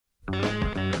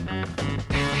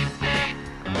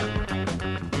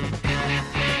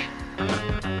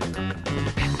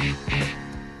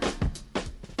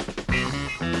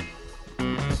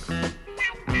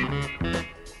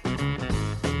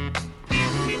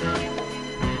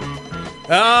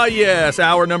Ah, yes,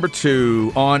 hour number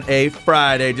 2 on a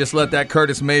Friday. Just let that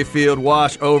Curtis Mayfield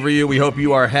wash over you. We hope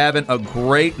you are having a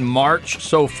great March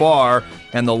so far.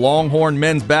 And the Longhorn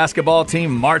men's basketball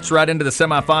team marched right into the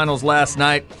semifinals last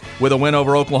night with a win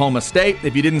over Oklahoma State.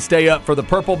 If you didn't stay up for the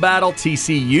Purple Battle,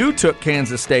 TCU took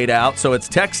Kansas State out, so it's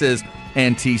Texas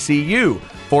and TCU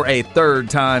for a third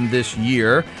time this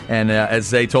year. And as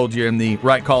Zay told you in the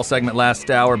Right Call segment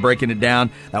last hour, breaking it down,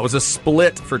 that was a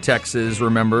split for Texas,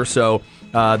 remember? So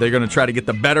they're going to try to get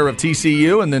the better of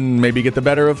TCU and then maybe get the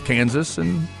better of Kansas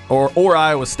or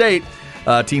Iowa State,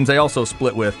 teams they also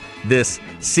split with this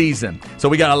season. So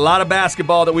we got a lot of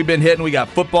basketball that we've been hitting. We got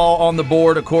football on the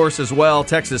board, of course, as well.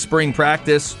 Texas spring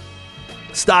practice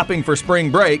stopping for spring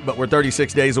break, but we're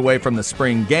 36 days away from the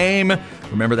spring game.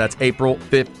 Remember, that's April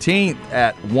 15th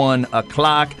at 1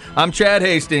 o'clock. I'm Chad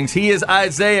Hastings. He is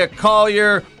Isaiah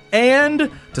Collier. And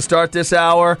to start this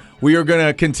hour, we are going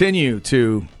to continue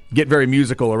to get very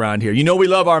musical around here. You know we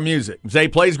love our music. Zay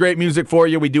plays great music for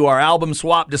you. We do our album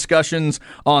swap discussions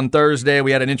on Thursday.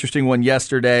 We had an interesting one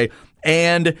yesterday.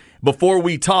 And before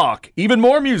we talk, even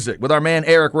more music with our man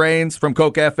Eric Rains from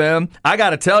Coke FM, I got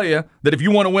to tell you that if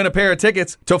you want to win a pair of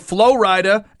tickets to Flow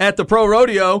Rida at the Pro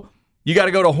Rodeo, you got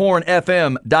to go to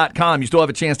hornfm.com. You still have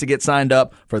a chance to get signed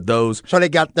up for those. So they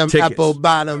got them tickets. apple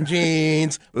bottom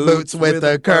jeans, boots with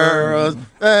the curls.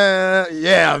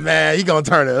 Yeah, man, you going to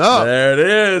turn it up. There it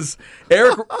is.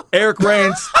 Eric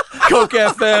Rains, Coke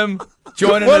FM,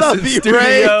 joining What us up, in B. studio.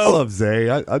 Rains? I love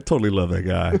Zay. I totally love that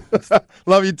guy.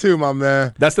 Love you too, my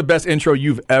man. That's the best intro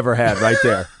you've ever had right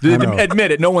there. know.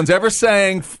 Admit it. No one's ever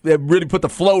sang, really put the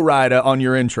Flow Rida on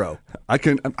your intro. I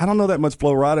don't know that much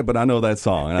Flow Rida, but I know that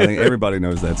song, and I think everybody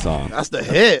knows that song. That's the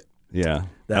hit. Yeah,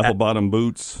 apple bottom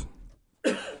boots,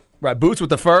 Right, boots with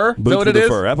the fur? Is that boots what with it the is?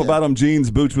 fur, apple bottom jeans,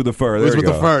 boots with the fur. There Boots you with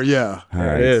go. the fur, yeah. All There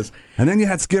right. it is. And then you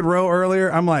had Skid Row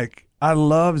earlier. I'm like, I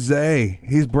love Zay.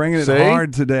 He's bringing it See?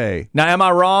 hard today. Now, am I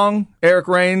wrong, Eric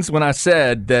Rains, when I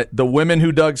said that the women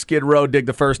who dug Skid Row dig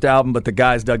the first album, but the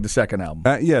guys dug the second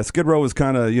album? Yeah, Skid Row was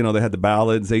kind of, they had the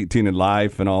ballads, 18 in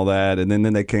Life and all that, and then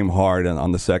they came hard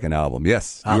on the second album.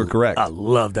 Yes, you were correct. I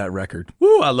love that record.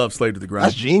 Woo, I love Slave to the Grind.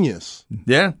 That's genius.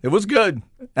 Yeah, it was good.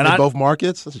 And In both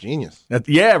markets, that's genius.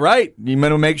 Yeah, right. You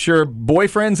want to make sure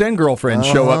boyfriends and girlfriends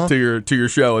show up to your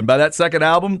show. And by that second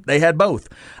album, they had both.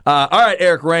 All right,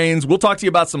 Eric Rains, we'll talk to you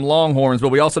about some Longhorns, but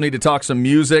we also need to talk some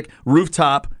music.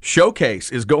 Rooftop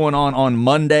Showcase is going on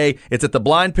Monday. It's at the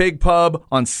Blind Pig Pub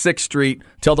on 6th Street.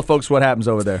 Tell the folks what happens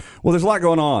over there. Well, there's a lot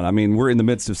going on. I mean, we're in the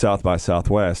midst of South by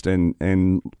Southwest,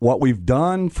 and what we've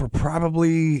done for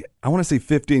probably, I want to say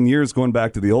 15 years, going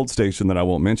back to the old station that I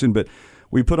won't mention, but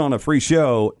we put on a free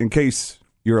show in case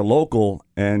you're a local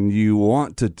and you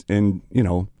want to,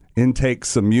 intake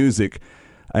some music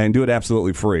and do it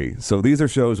absolutely free. So these are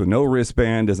shows with no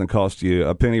wristband, doesn't cost you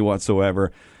a penny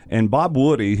whatsoever. And Bob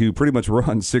Woody, who pretty much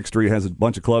runs 6th Street, has a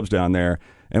bunch of clubs down there.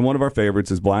 And one of our favorites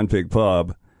is Blind Pig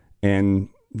Pub. And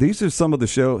these are some of these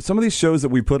shows that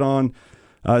we put on,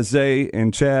 Zay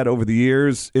and Chad, over the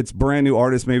years. It's brand new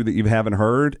artists maybe that you haven't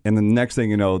heard. And the next thing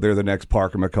you know, they're the next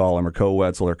Parker McCollum or Co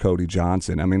Wetzel or Cody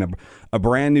Johnson. I mean, a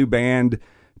brand new band,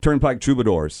 Turnpike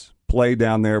Troubadours, played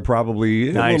down there probably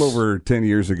a little over 10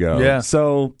 years ago. Yeah.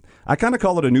 So I kind of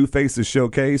call it a New Faces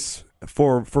Showcase.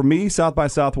 For me, South by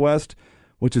Southwest,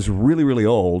 which is really, really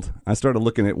old, I started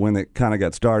looking at when it kind of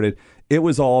got started. It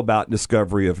was all about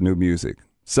discovery of new music.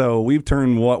 So we've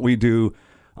turned what we do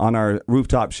on our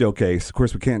Rooftop Showcase. Of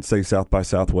course, we can't say South by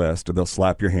Southwest or they'll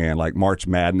slap your hand like March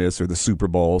Madness or the Super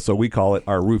Bowl. So we call it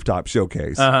our Rooftop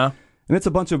Showcase. And it's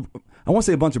a bunch of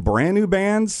brand new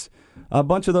bands, a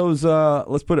bunch of those,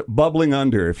 let's put it bubbling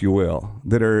under, if you will,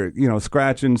 that are,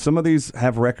 scratching. Some of these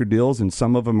have record deals and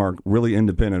some of them are really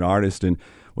independent artists. And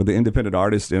with the independent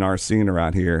artists in our scene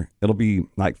around here, it'll be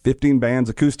like 15 bands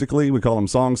acoustically. We call them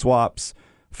song swaps,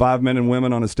 5 men and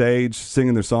women on a stage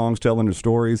singing their songs, telling their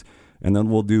stories. And then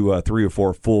we'll do 3 or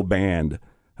 4 full band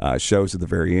shows at the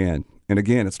very end. And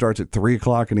again, it starts at 3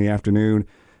 o'clock in the afternoon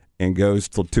and goes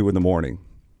till 2 in the morning.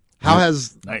 How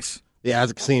has Nice. Yeah,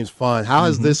 as it seems fun. How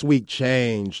has this week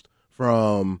changed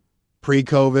from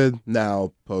pre-COVID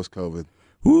now post-COVID?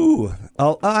 Ooh,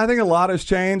 I think a lot has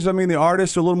changed. I mean, the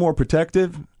artists are a little more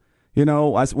protective.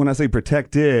 When I say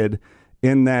protected,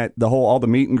 in that all the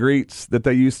meet and greets that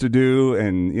they used to do,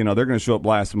 and they're going to show up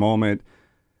last moment.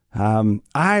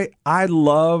 I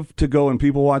love to go and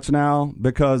people watch now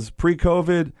because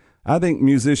pre-COVID, I think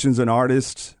musicians and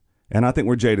artists, and I think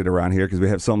we're jaded around here because we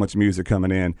have so much music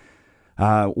coming in.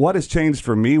 What has changed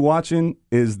for me watching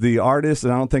is the artist,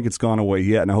 and I don't think it's gone away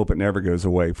yet, and I hope it never goes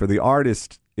away. For the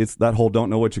artist, it's that whole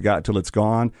don't know what you got till it's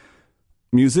gone.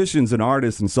 musicians and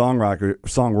artists and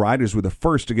songwriters were the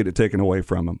first to get it taken away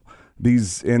from them.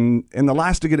 And the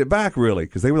last to get it back, really,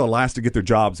 because they were the last to get their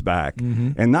jobs back.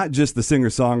 And not just the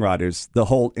singer-songwriters, the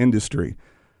whole industry.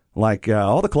 Like,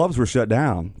 all the clubs were shut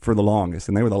down for the longest,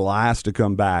 and they were the last to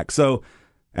come back. So,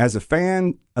 as a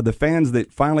fan of the fans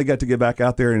that finally got to get back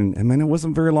out there, and man, it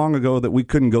wasn't very long ago that we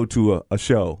couldn't go to a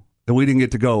show, that we didn't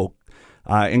get to go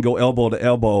and go elbow to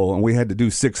elbow, and we had to do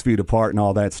 6 feet apart and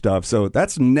all that stuff. So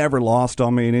that's never lost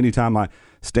on me. And anytime I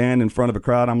stand in front of a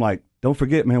crowd, I'm like, don't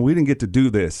forget, man, we didn't get to do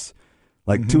this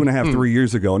like 2.5, 3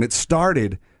 years ago. And it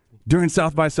started during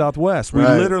South by Southwest. We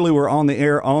literally were on the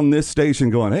air on this station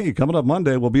going, hey, coming up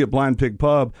Monday, we'll be at Blind Pig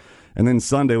Pub. And then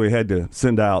Sunday we had to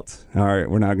send out, all right,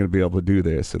 we're not going to be able to do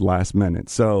this at the last minute.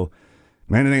 So,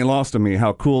 man, it ain't lost on me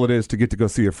how cool it is to get to go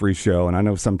see a free show. And I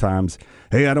know sometimes,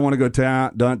 hey, I don't want to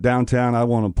go downtown, I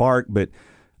want to park. But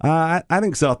I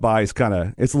think South by is it's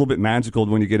a little bit magical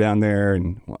when you get down there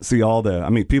and see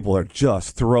people are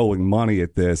just throwing money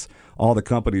at this, all the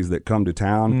companies that come to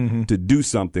town to do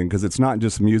something, because it's not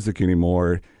just music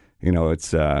anymore.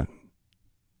 It's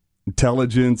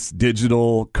intelligence,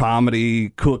 digital, comedy,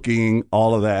 cooking,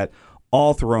 all of that,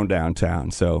 all thrown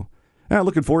downtown. So,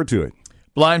 looking forward to it.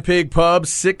 Blind Pig Pub,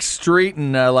 6th Street,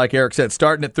 and like Eric said,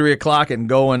 starting at 3 o'clock and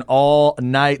going all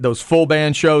night. Those full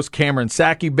band shows, Cameron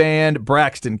Sackey Band,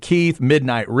 Braxton Keith,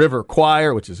 Midnight River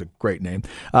Choir, which is a great name,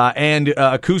 and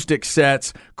acoustic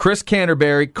sets, Chris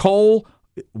Canterbury, Cole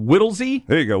Whittlesey.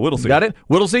 There you go, Whittlesey. Got it?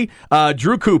 Whittlesey.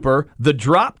 Drew Cooper, The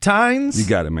Drop Tines. You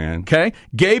got it, man. Okay.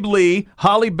 Gabe Lee,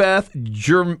 Holly Beth,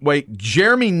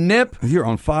 Jeremy Nip. You're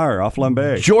on fire off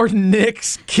Lambe. Jordan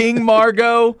Nix, King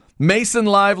Margot, Mason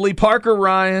Lively, Parker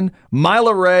Ryan,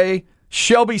 Mila Ray,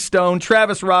 Shelby Stone,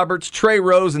 Travis Roberts, Trey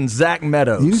Rose, and Zach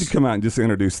Meadows. You need to come out and just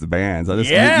introduce the bands.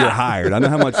 You're hired. I know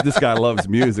how much this guy loves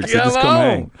music, so just come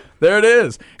hang. There it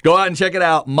is. Go out and check it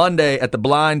out Monday at the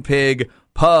Blind Pig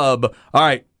Pub. All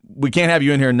right, we can't have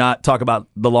you in here and not talk about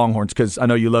the Longhorns, because I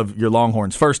know you love your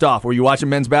Longhorns. First off, were you watching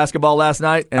men's basketball last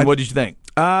night, and what did you think?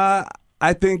 I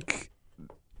think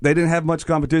they didn't have much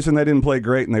competition. They didn't play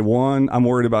great, and they won. I'm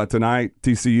worried about tonight.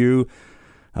 TCU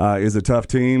is a tough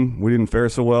team. We didn't fare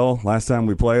so well last time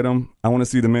we played them. I want to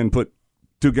see the men put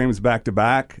 2 games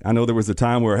back-to-back. I know there was a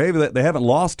time where, hey, they haven't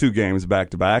lost 2 games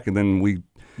back-to-back, and then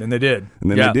they did. And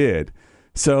then they did.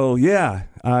 So,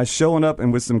 showing up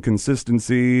and with some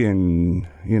consistency, and,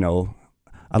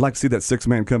 I'd like to see that 6th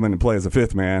man come in and play as a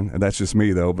 5th man. And that's just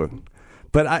me, though.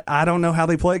 But I don't know how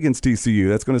they play against TCU.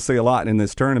 That's going to say a lot in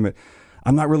this tournament.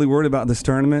 I'm not really worried about this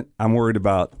tournament. I'm worried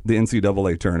about the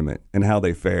NCAA tournament and how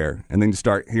they fare. And then you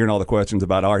start hearing all the questions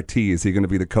about RT. Is he going to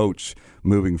be the coach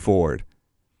moving forward?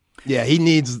 Yeah, he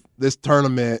needs this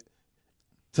tournament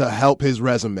to help his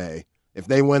resume. If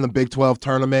they win the Big 12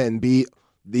 tournament and beat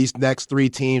these next 3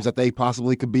 teams that they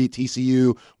possibly could beat,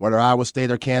 TCU, whether Iowa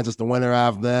State or Kansas, the winner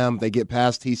out of them, they get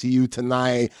past TCU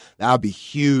tonight, that would be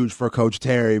huge for Coach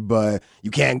Terry. But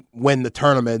you can't win the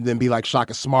tournament and then be like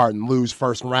Shaka Smart and lose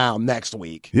first round next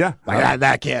week. Yeah.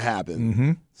 That can't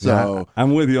happen. So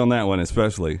I'm with you on that one,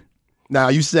 especially. Now,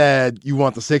 you said you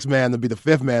want the 6th man to be the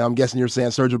 5th man. I'm guessing you're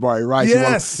saying Serge Jabari Rice.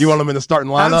 Yes. You want him in the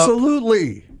starting lineup?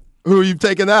 Absolutely. Who are you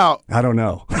taking out? I don't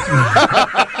know.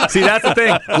 See, that's the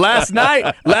thing. Last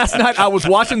night, I was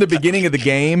watching the beginning of the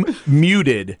game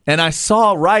muted, and I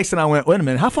saw Rice, and I went, wait a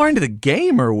minute, how far into the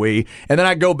game are we? And then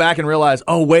I go back and realize,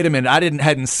 oh, wait a minute, I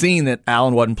hadn't seen that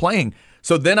Allen wasn't playing.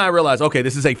 So then I realized, okay,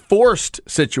 this is a forced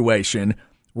situation.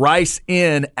 Rice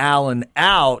in, Allen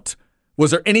out.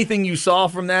 Was there anything you saw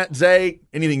from that, Zay?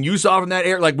 Anything you saw from that,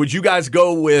 Eric? Like, would you guys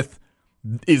go with,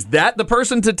 is that the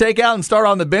person to take out and start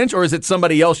on the bench, or is it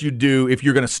somebody else you do if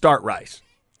you're going to start Rice?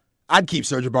 I'd keep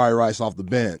Serge Jabari Rice off the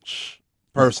bench,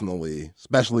 personally,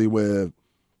 especially with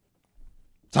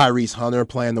Tyrese Hunter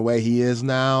playing the way he is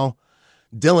now.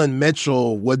 Dylan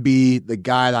Mitchell would be the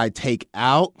guy that I'd take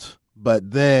out,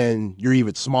 but then you're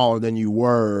even smaller than you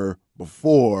were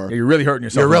before. Yeah, you're really hurting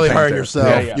yourself. You're really hurting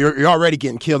yourself. Yeah. You're already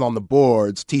getting killed on the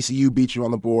boards. TCU beat you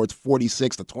on the boards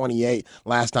 46-28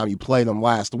 last time you played them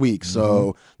last week.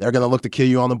 So they're going to look to kill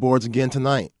you on the boards again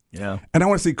tonight. Yeah. And I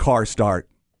want to see Carr start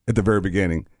at the very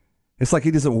beginning. It's like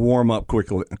he doesn't warm up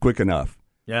quick enough.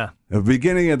 Yeah. At the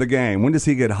beginning of the game, when does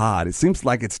he get hot? It seems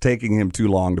like it's taking him too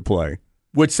long to play.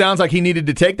 Which sounds like he needed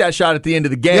to take that shot at the end of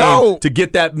the game to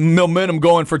get that momentum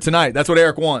going for tonight. That's what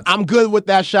Eric wants. I'm good with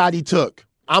that shot he took.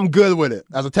 I'm good with it.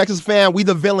 As a Texas fan, we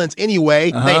the villains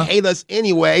anyway. They hate us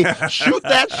anyway. Shoot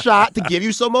that shot to give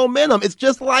you some momentum. It's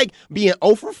just like being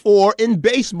 0 for 4 in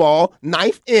baseball,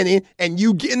 9th inning, and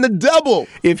you getting the double.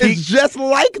 It's just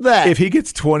like that. If he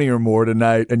gets 20 or more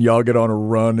tonight and y'all get on a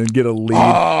run and get a lead,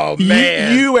 oh,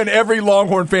 man. You and every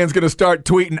Longhorn fan's going to start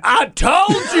tweeting, I told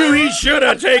you he should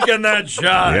have taken that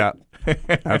shot. Yeah.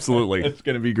 Absolutely. It's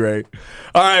going to be great.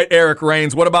 All right, Eric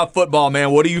Rains, what about football,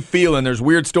 man? What are you feeling? There's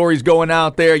weird stories going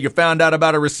out there. You found out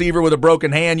about a receiver with a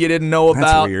broken hand you didn't know about.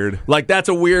 That's weird. Like, that's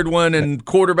a weird one, and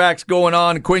quarterbacks going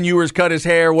on. Quinn Ewers cut his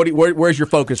hair. Where's your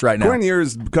focus right now? Quinn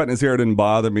Ewers cutting his hair didn't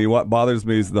bother me. What bothers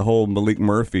me is the whole Malik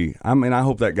Murphy. I mean, I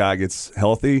hope that guy gets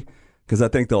healthy because I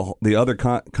think the other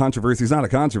controversy is not a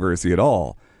controversy at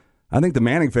all. I think the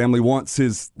Manning family wants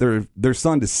their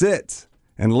son to sit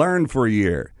and learn for a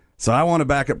year. So I want a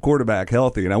backup quarterback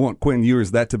healthy, and I want Quinn Ewers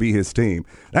that to be his team.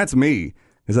 That's me,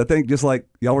 because I think just like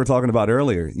y'all were talking about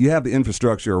earlier, you have the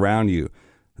infrastructure around you.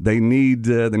 They need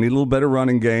a little better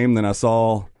running game than I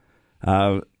saw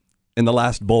in the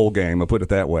last bowl game. I'll put it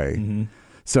that way. Mm-hmm.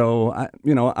 So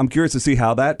I'm curious to see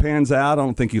how that pans out. I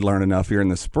don't think you learn enough here in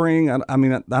the spring. I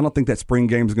don't think that spring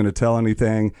game is going to tell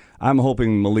anything. I'm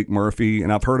hoping Malik Murphy,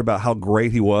 and I've heard about how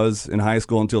great he was in high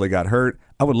school until he got hurt.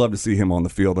 I would love to see him on the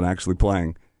field and actually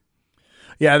playing.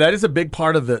 Yeah, that is a big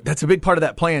part of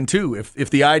that plan too. If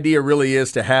the idea really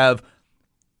is to have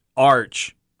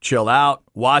Arch chill out,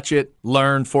 watch it,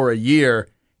 learn for a year,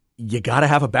 you got to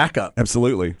have a backup.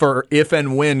 Absolutely. For if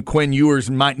and when Quinn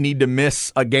Ewers might need to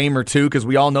miss a game or two, because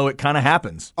we all know it kind of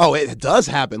happens. Oh, it does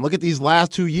happen. Look at these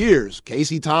last 2 years.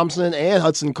 Casey Thompson and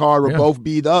Hudson Card were both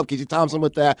beat up. Casey Thompson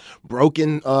with that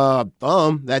broken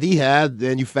thumb that he had.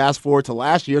 Then you fast forward to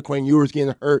last year, Quinn Ewers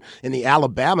getting hurt in the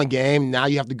Alabama game. Now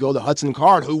you have to go to Hudson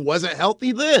Card, who wasn't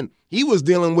healthy then. He was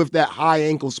dealing with that high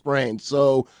ankle sprain.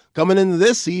 So coming into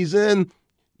this season,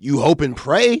 you hope and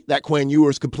pray that Quinn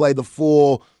Ewers could play the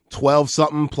full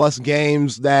 12-something plus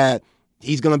games that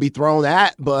he's going to be thrown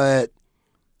at, but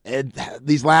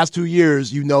these last 2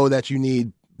 years, you know that you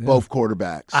need both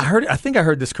quarterbacks. I think I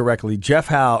heard this correctly. Jeff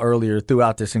Howe earlier threw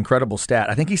out this incredible stat.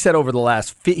 I think he said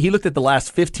he looked at the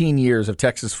last 15 years of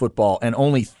Texas football, and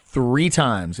only 3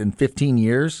 times in 15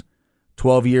 years,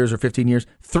 12 years or 15 years,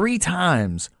 3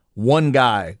 times one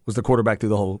guy was the quarterback through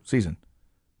the whole season.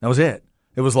 That was it.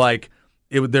 It was like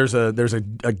there's a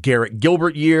Garrett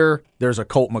Gilbert year, there's a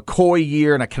Colt McCoy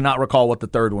year, and I cannot recall what the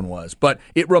third one was. But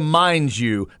it reminds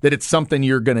you that it's something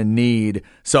you're going to need.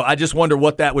 So I just wonder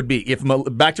what that would be.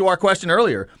 Back to our question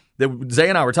earlier that Zay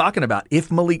and I were talking about,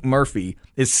 if Malik Murphy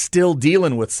is still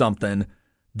dealing with something,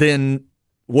 then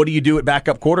what do you do at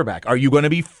backup quarterback? Are you going to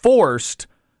be forced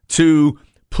to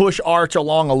push Arch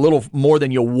along a little more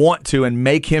than you want to and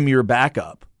make him your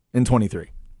backup in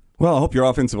 23? Well, I hope your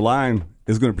offensive line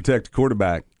is going to protect the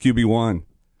quarterback, QB1,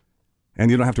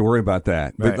 and you don't have to worry about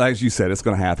that. Right. But as you said, it's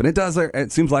going to happen. It does.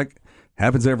 It seems like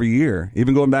happens every year.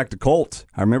 Even going back to Colt,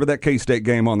 I remember that K-State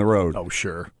game on the road. Oh,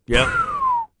 sure. Yep.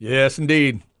 Yes,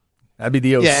 indeed. That'd be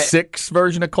the 06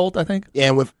 version of Colt, I think. Yeah,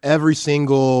 and with every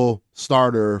single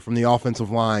starter from the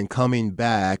offensive line coming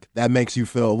back, that makes you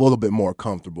feel a little bit more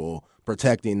comfortable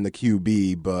protecting the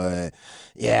QB. But,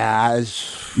 yeah.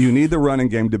 You need the running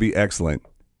game to be excellent.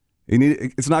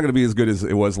 It's not going to be as good as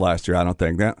it was last year, I don't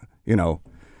think. That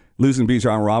losing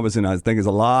Bijan Robinson, I think, is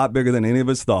a lot bigger than any of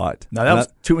us thought. Now,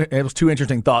 it was two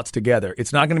interesting thoughts together.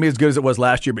 It's not going to be as good as it was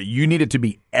last year, but you need it to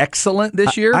be excellent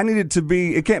this year? I need it to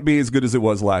be – it can't be as good as it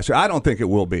was last year. I don't think it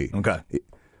will be. Okay.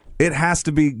 It has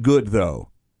to be good, though,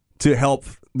 to help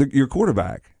your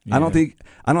quarterback. Yeah. I don't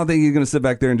think you're going to sit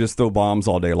back there and just throw bombs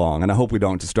all day long, and I hope we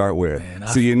don't to start with. Man,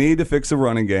 so you need to fix a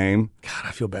running game. God,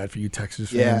 I feel bad for you Texas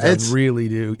fans. I really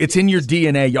do. It's in your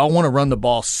DNA. Y'all want to run the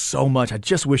ball so much. I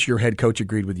just wish your head coach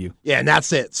agreed with you. Yeah, and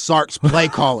that's it. Sark's play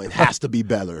calling has to be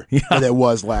better than it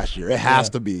was last year. It has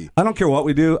to be. I don't care what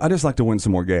we do. I just like to win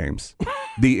some more games.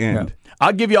 The end. Yeah.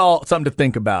 I'll give y'all something to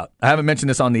think about. I haven't mentioned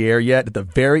this on the air yet. At the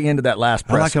very end of that last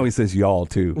press. I like how he says y'all,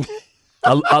 too.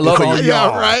 I love it.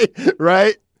 Y'all. Yeah,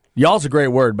 right. Y'all's a great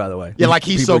word, by the way. Yeah, like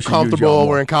he's so comfortable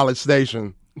we're in College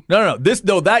Station. No.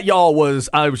 That y'all was,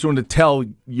 I was going to tell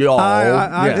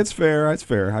y'all. It's fair. It's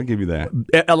fair. I'll give you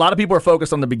that. A lot of people are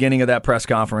focused on the beginning of that press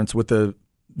conference with the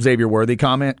Xavier Worthy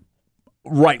comment.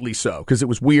 Rightly so, because it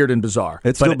was weird and bizarre.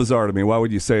 It's still bizarre to me. Why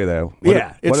would you say that?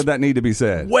 What did that need to be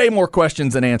said? Way more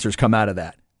questions than answers come out of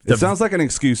that. It sounds like an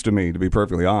excuse to me, to be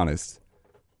perfectly honest.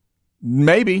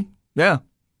 Maybe, yeah.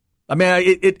 I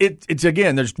mean, it's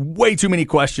again, there's way too many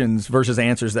questions versus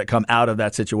answers that come out of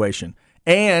that situation.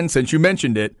 And since you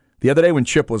mentioned it, the other day when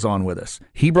Chip was on with us,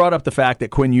 he brought up the fact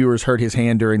that Quinn Ewers hurt his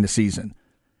hand during the season.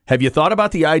 Have you thought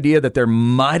about the idea that there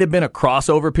might have been a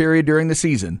crossover period during the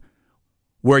season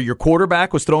where your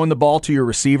quarterback was throwing the ball to your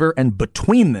receiver, and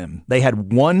between them, they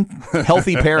had one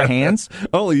healthy pair of hands?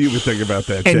 Only you would think about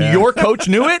that, And Chad. your coach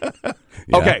knew it?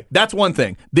 Yeah. Okay, that's one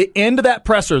thing. The end of that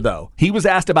presser, though, he was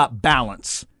asked about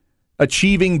balance,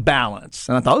 achieving balance.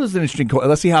 And I thought it was an interesting question.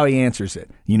 Let's see how he answers it.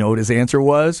 You know what his answer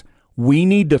was? We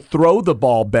need to throw the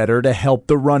ball better to help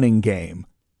the running game.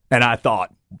 And I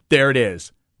thought, there it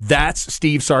is. That's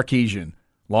Steve Sarkisian.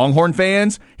 Longhorn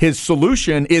fans, his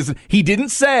solution is he didn't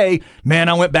say, man,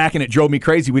 I went back and it drove me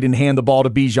crazy we didn't hand the ball to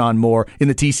Bijan more in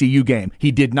the TCU game.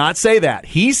 He did not say that.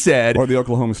 He said, Or the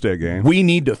Oklahoma State game. we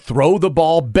need to throw the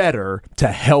ball better to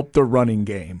help the running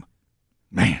game.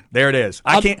 Man, there it is.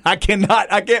 I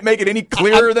can't make it any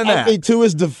clearer than I that. think to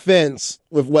his defense,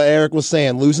 with what Eric was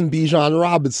saying, losing Bijan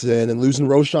Robinson and losing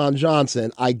Roshan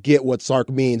Johnson, I get what Sark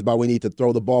means by we need to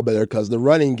throw the ball better because the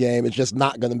running game is just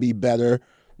not going to be better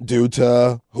due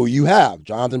to who you have.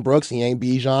 Jonathan Brooks, he ain't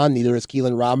Bijan. Neither is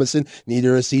Keelan Robinson.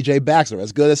 Neither is C.J. Baxter.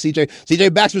 As good as C.J.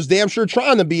 Baxter's damn sure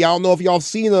trying to be. I don't know if y'all have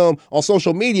seen him on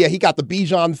social media. He got the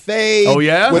Bijan fade. Oh,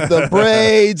 yeah? With the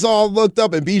braids all looked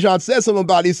up. And Bijan said something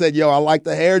about it. He said, yo, I like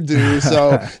the hairdo.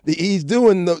 So he's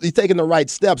taking the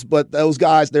right steps. But those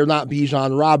guys, they're not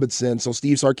Bijan Robinson. So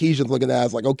Steve Sarkisian's looking at it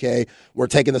as like, okay, we're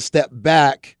taking a step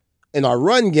back in our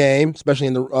run game, especially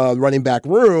in the running back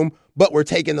room, but we're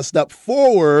taking a step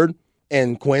forward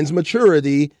in Quinn's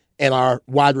maturity and our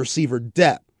wide receiver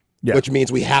depth, which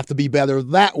means we have to be better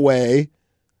that way,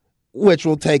 which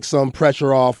will take some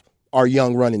pressure off our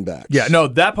young running backs. Yeah, no,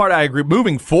 that part I agree.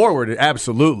 Moving forward,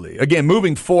 absolutely. Again,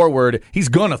 moving forward, he's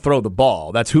going to throw the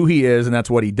ball. That's who he is, and that's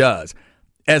what he does.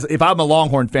 As if I'm a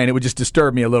Longhorn fan, it would just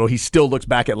disturb me a little. He still looks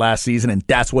back at last season, and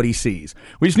that's what he sees.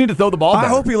 We just need to throw the ball better. I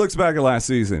hope he looks back at last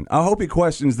season. I hope he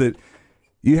questions that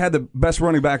you had the best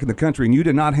running back in the country, and you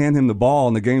did not hand him the ball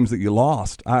in the games that you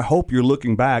lost. I hope you're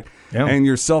looking back and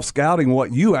you're self-scouting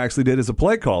what you actually did as a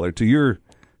play caller, to your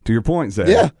point,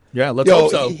 Zach. Yeah, let's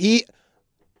hope so.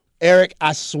 Eric,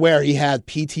 I swear he had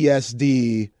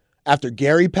PTSD after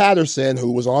Gary Patterson,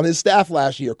 who was on his staff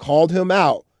last year, called him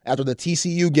out after the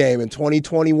TCU game in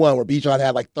 2021 where Bijan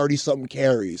had like 30-something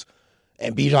carries.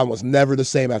 And Bijan was never the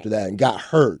same after that and got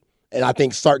hurt. And I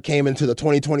think Sark came into the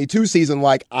 2022 season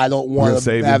like, I don't want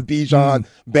to have Bijan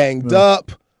banged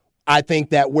up. I think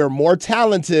that we're more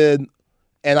talented,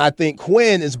 and I think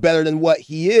Quinn is better than what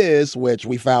he is, which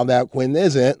we found out Quinn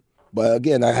isn't. But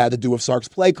again, that had to do with Sark's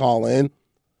play calling.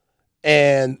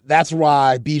 And that's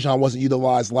why Bijan wasn't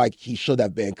utilized like he should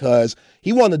have been, because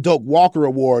he won the Doak Walker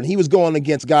Award, and he was going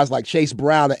against guys like Chase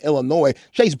Brown at Illinois.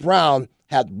 Chase Brown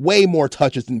had way more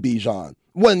touches than Bijan.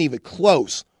 Wasn't even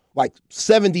close. Like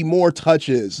 70 more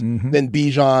touches than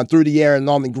Bijan through the air and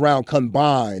on the ground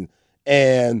combined,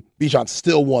 and Bijan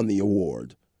still won the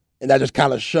award. And that just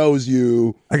kind of shows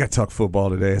you. I got to talk football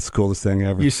today. It's the coolest thing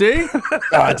ever. You see?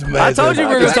 It's amazing. I told you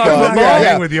we were going to talk football.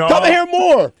 Yeah. With y'all. Come and hear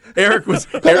more. Eric was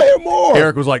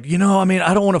like, I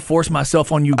don't want to force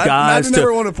myself on you guys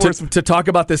to talk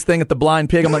about this thing at the Blind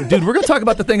Pig. I'm like, dude, we're going to talk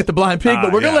about the thing at the Blind Pig,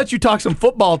 but we're going to let you talk some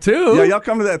football too. Yeah, y'all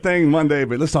come to that thing Monday,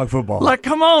 but let's talk football. Like,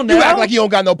 come on now. You act like you don't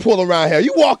got no pull around here.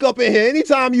 You walk up in here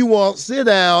anytime you want, sit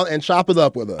down, and chop it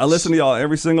up with us. I listen to y'all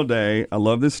every single day. I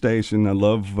love this station. I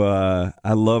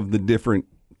love the different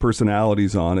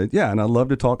personalities on it. Yeah, and I love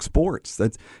to talk sports.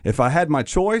 That's if I had my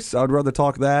choice, I would rather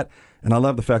talk that. And I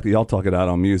love the fact that y'all talk it out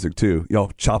on music too.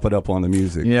 Y'all chop it up on the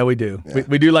music. Yeah, we do. Yeah.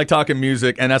 We do like talking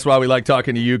music, and that's why we like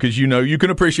talking to you, because you can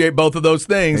appreciate both of those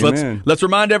things. Amen. Let's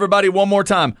remind everybody one more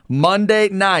time. Monday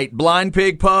night, Blind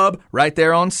Pig Pub, right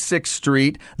there on 6th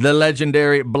Street, the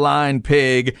legendary Blind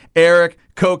Pig. Eric,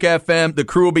 Coke FM, the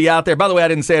crew will be out there. By the way, I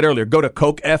didn't say it earlier. Go to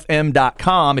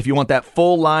cokefm.com if you want that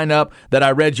full lineup that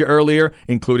I read you earlier,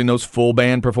 including those full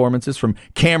band performances from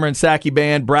Cameron Sackey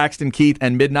Band, Braxton Keith,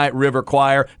 and Midnight River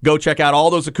Choir. Go check out all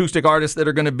those acoustic artists that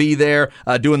are going to be there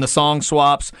doing the song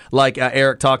swaps like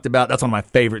Eric talked about. That's one of my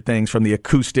favorite things from the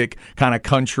acoustic kind of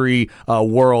country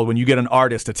world, when you get an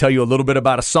artist to tell you a little bit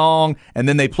about a song and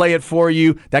then they play it for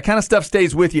you. That kind of stuff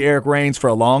stays with you, Eric Rains, for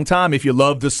a long time if you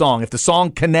love the song. If the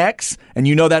song connects and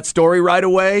you know that story right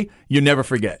away, you never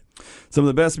forget. Some of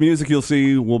the best music you'll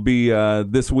see will be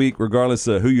this week, regardless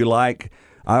of who you like.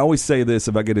 I always say this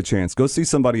if I get a chance. Go see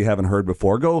somebody you haven't heard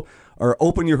before. Go or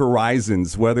open your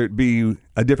horizons, whether it be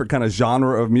a different kind of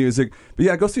genre of music. But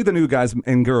yeah, go see the new guys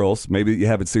and girls, maybe that you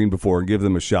haven't seen before, and give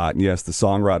them a shot. And yes, the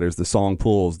songwriters, the song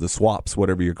pulls, the swaps,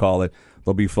 whatever you call it,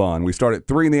 they'll be fun. We start at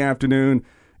 3 in the afternoon.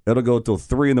 It'll go till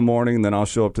 3 in the morning. Then I'll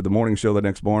show up to the morning show the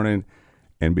next morning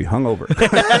and be hungover.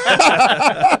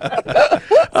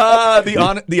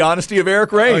 The honesty of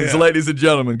Eric Rains, ladies and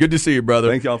gentlemen. Good to see you, brother.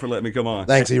 Thank y'all for letting me come on.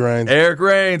 Thanks, E-Rains. Eric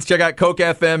Rains. Check out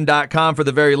CokeFM.com for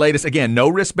the very latest. Again, no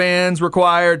wristbands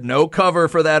required, no cover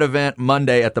for that event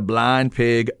Monday at the Blind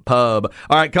Pig Pub.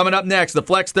 All right, coming up next, the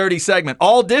Flex 30 segment.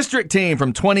 All-district team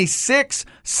from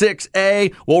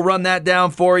 26-6A. We'll run that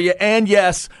down for you. And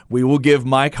yes, we will give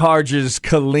Mike Harge's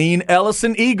Colleen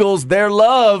Ellison Eagles their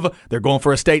love. They're going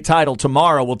for a state title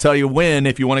tomorrow. We'll tell you when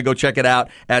if you want to go check it out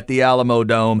at the Alamo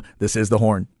Dome. This is The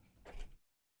Horn.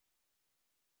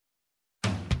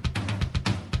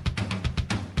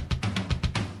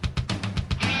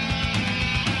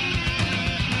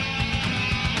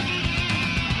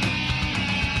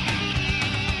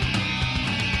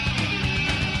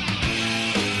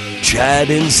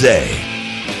 Chad and Zay.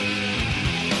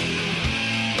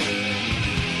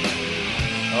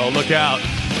 Oh, look out.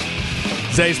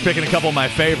 Zay's picking a couple of my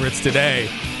favorites today.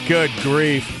 Good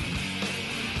grief.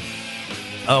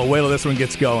 Oh, wait till this one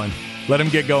gets going. Let him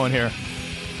get going here.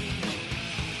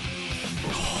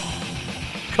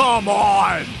 Come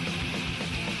on.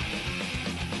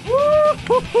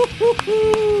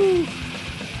 Woo-hoo-hoo-hoo-hoo.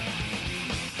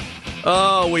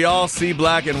 Oh, we all see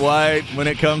black and white when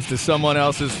it comes to someone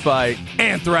else's fight.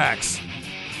 Anthrax.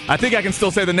 I think I can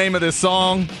still say the name of this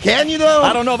song. Can you, though?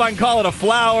 I don't know if I can call it a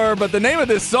flower, but the name of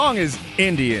this song is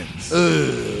Indians.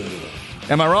 Ugh.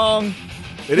 Am I wrong?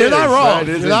 You're not wrong. Right?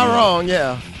 You're not wrong,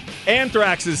 yeah.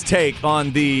 Anthrax's take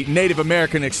on the Native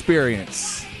American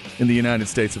experience in the United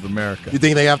States of America. You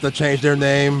think they have to change their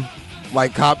name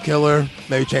like Cop Killer?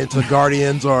 Maybe change to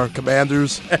Guardians or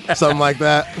Commanders? Something like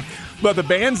that? But the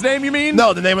band's name, you mean?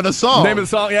 No, the name of the song. The name of the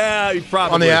song? Yeah, you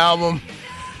probably. On the album.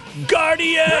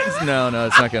 Guardians! No,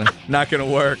 it's not gonna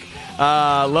work.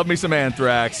 Love me some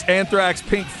Anthrax. Anthrax,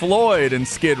 Pink Floyd, and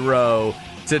Skid Row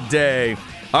today.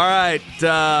 All right,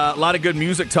 a lot of good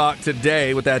music talk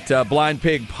today with that Blind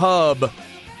Pig Pub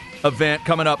event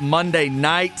coming up Monday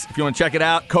night. If you want to check it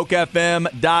out,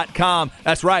 CokeFM.com.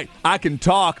 That's right, I can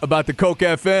talk about the Coke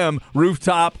FM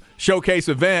rooftop showcase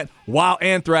event while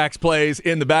Anthrax plays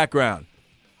in the background.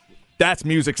 That's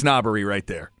music snobbery right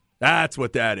there. That's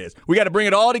what that is. We got to bring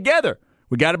it all together.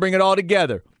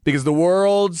 Because the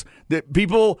world's that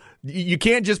people, you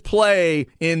can't just play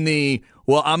in the,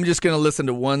 well, I'm just going to listen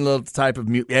to one little type of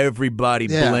music. Everybody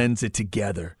blends it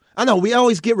together. I know. We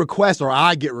always get requests, or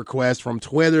I get requests from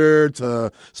Twitter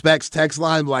to Specs text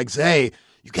line like, Zay,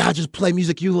 you got to just play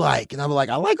music you like. And I'm like,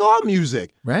 I like all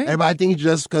music. Right. Everybody thinks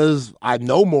just because I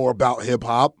know more about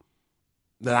hip-hop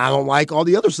that I don't like all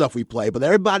the other stuff we play. But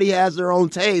everybody has their own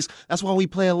taste. That's why we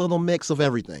play a little mix of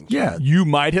everything. Yeah. You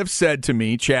might have said to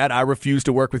me, Chad, I refuse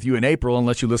to work with you in April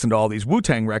unless you listen to all these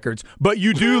Wu-Tang records. But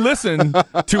you do listen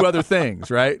to other things,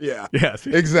 right? Yeah. Yes.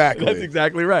 Exactly. That's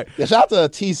exactly right. Yeah, shout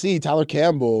out to TC, Tyler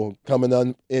Campbell, coming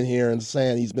in here and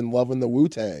saying he's been loving the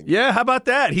Wu-Tang. Yeah, how about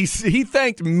that? He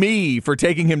thanked me for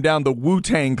taking him down the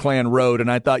Wu-Tang Clan road,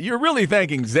 and I thought, you're really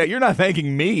thanking Zay. You're not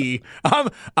thanking me.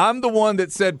 I'm the one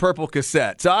that said purple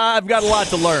cassette. So I've got a lot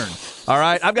to learn. All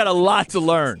right? I've got a lot to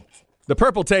learn. The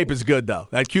purple tape is good, though.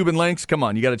 That Cuban Links, come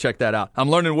on, you got to check that out. I'm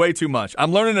learning way too much.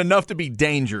 I'm learning enough to be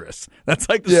dangerous. That's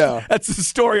like that's the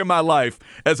story of my life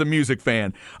as a music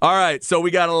fan. All right, so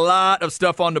we got a lot of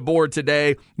stuff on the board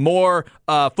today. More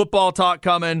football talk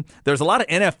coming. There's a lot of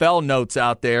NFL notes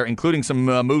out there, including some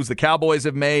moves the Cowboys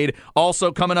have made.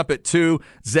 Also coming up at 2,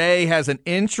 Zay has an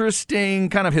interesting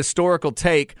kind of historical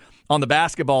take on the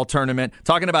basketball tournament,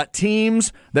 talking about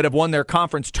teams that have won their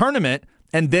conference tournament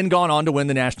and then gone on to win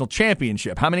the national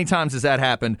championship. How many times has that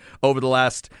happened over the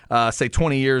last, say,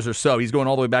 20 years or so? He's going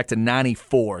all the way back to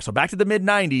 94. So back to the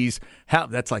mid-90s.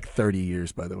 That's like 30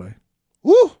 years, by the way.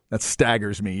 Woo! That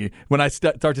staggers me. When I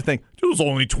start to think, it was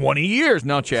only 20 years.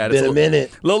 No, Chad. It's been a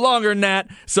minute. A little longer than that.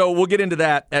 So we'll get into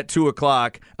that at 2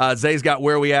 o'clock. Zay's got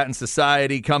Where We At in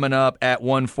Society coming up at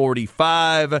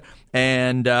 1:45.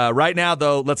 And right now,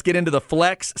 though, let's get into the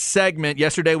flex segment.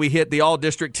 Yesterday, we hit the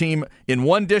all-district team in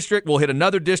one district. We'll hit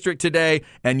another district today.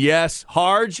 And yes,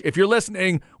 Harge, if you're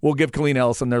listening, we'll give Colleen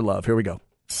Ellison their love. Here we go.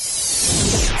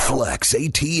 Flex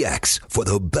ATX for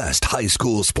the best high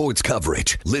school sports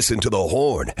coverage. Listen to The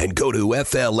Horn and go to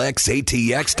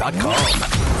FLXATX.com.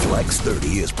 Flex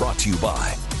 30 is brought to you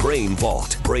by Brain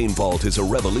Vault. Brain Vault is a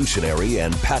revolutionary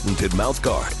and patented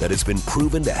mouthguard that has been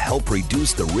proven to help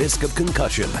reduce the risk of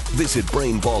concussion. Visit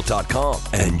BrainVault.com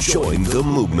and join the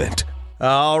movement.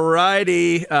 All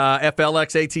righty.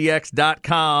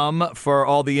 FLXATX.com for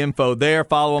all the info there.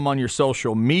 Follow them on your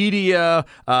social media.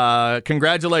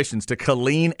 Congratulations to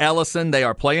Colleen Ellison. They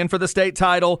are playing for the state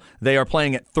title. They are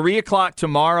playing at 3 o'clock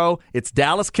tomorrow. It's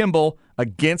Dallas Kimball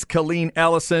against Colleen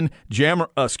Ellison.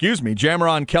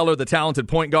 Jamaron Keller, the talented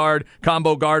point guard,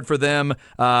 combo guard for them.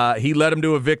 He led them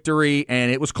to a victory,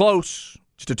 and it was close.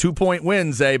 Just a 2-point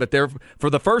win, Zay, but they're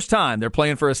for the first time they're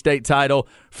playing for a state title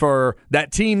for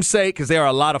that team's sake because they are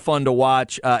a lot of fun to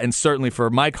watch, and certainly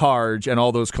for Mike Harge and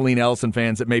all those Colleen Ellison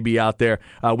fans that may be out there.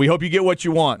 We hope you get what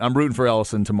you want. I'm rooting for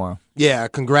Ellison tomorrow. Yeah,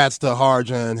 congrats to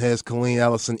Harge and his Colleen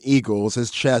Ellison Eagles. His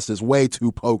chest is way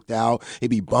too poked out. He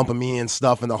be bumping me and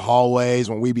stuff in the hallways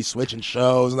when we be switching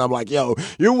shows, and I'm like, yo,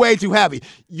 you're way too happy.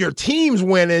 Your team's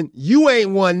winning. You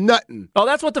ain't won nothing. Oh,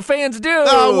 that's what the fans do.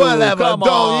 Oh, whatever. Come You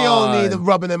on. don't need to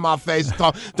rub it in my face.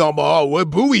 Talking about, oh, what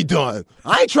Bowie done?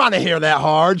 I ain't trying to hear that,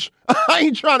 Harge. I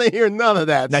ain't trying to hear none of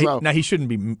that. Now he shouldn't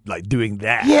be like doing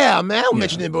that. Yeah, man. I'm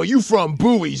mentioning, boy, you from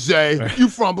Bowie, Zay. You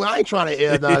from Bowie. I ain't trying to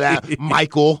hear none of that,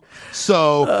 Michael.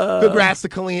 So, congrats to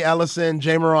Colleen Ellison,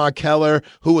 Jamaron Keller,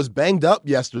 who was banged up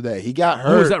yesterday. He got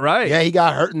hurt. Oh, is that right? Yeah, he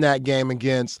got hurt in that game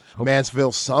against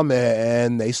Mansfield Summit,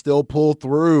 and they still pulled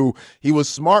through. He was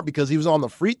smart because he was on the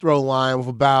free throw line with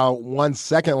about 1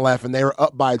 second left, and they were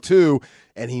up by 2.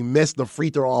 And he missed the free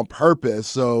throw on purpose.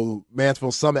 So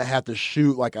Mansfield Summit had to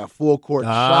shoot like a full court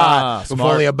shot with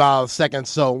only about a second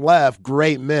so left.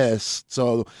 Great miss.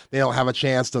 So they don't have a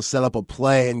chance to set up a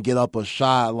play and get up a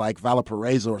shot like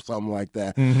Valparaiso or something like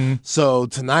that. Mm-hmm. So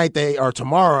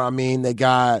tomorrow, they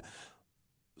got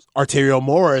Arterio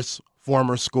Morris,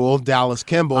 former school, Dallas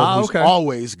Kimball, who's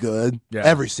always good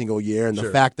every single year. And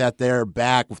the fact that they're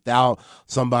back without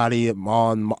somebody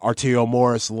on Arterio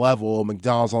Morris level,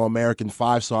 McDonald's All-American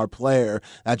 5-star player,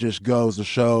 that just goes to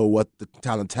show what the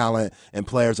talent and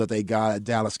players that they got at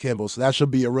Dallas Kimball. So that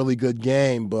should be a really good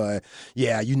game. But,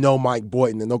 yeah, Mike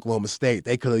Boynton in Oklahoma State,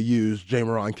 they could have used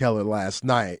Jamaron Keller last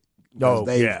night.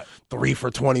 3 for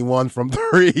 21 from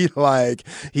 3. Like,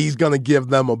 he's going to give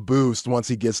them a boost once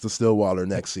he gets to Stillwater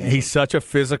next season. He's such a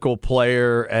physical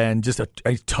player and just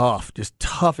tough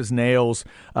as nails.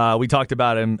 We talked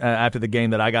about him after the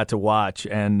game that I got to watch,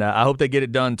 and I hope they get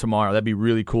it done tomorrow. That'd be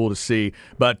really cool to see.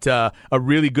 But a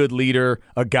really good leader,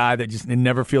 a guy that it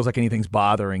never feels like anything's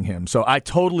bothering him. So I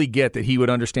totally get that he would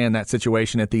understand that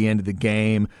situation at the end of the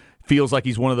game. Feels like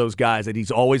he's one of those guys that he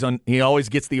always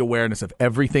gets the awareness of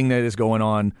everything that is going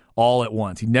on all at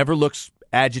once. He never looks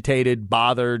agitated,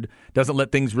 bothered, doesn't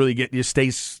let things really just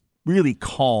stays really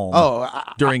calm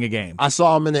during a game. I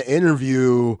saw him in an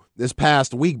interview this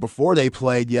past week before they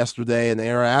played yesterday, and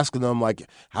they were asking him, like,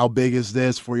 how big is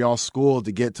this for y'all's school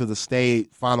to get to the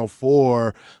state Final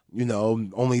Four,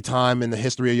 only time in the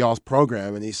history of y'all's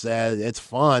program. And he said, it's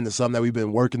fun. It's something that we've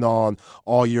been working on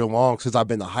all year long since I've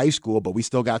been to high school, but we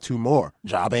still got 2 more.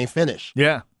 Job ain't finished.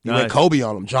 Yeah. You went Kobe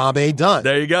on him. Job ain't done.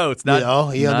 There you go. It's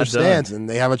not. He understands, and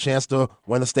they have a chance to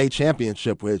win a state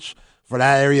championship, which for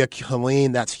that area,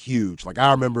 Colleen, that's huge. Like,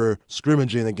 I remember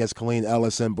scrimmaging against Colleen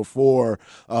Ellison before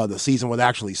the season would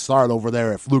actually start over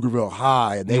there at Pflugerville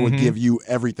High, and they would give you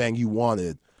everything you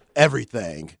wanted,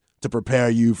 everything, to prepare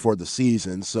you for the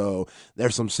season. So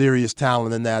there's some serious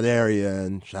talent in that area,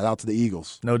 and shout out to the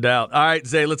Eagles. No doubt. All right,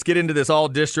 Zay, let's get into this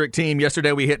all-district team.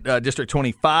 Yesterday we hit District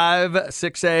 25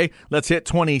 6A. Let's hit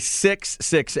 26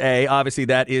 6A. Obviously,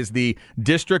 that is the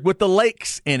district with the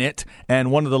lakes in it, and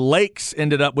one of the lakes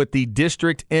ended up with the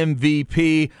district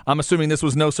MVP. I'm assuming this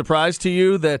was no surprise to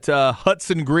you that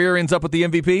Hudson Greer ends up with the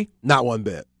MVP? Not one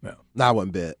bit. No. Not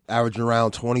one bit. Averaging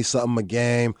around 20-something a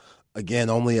game. Again,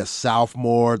 only a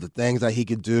sophomore. The things that he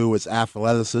could do is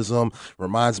athleticism.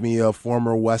 Reminds me of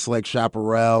former Westlake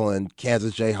Chaparral and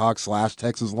Kansas Jayhawk /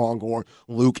 Texas Longhorn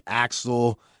Luke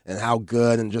Axel, and how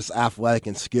good and just athletic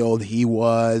and skilled he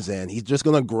was. And he's just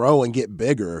going to grow and get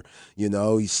bigger.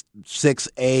 He's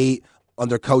 6'8",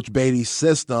 under Coach Beatty's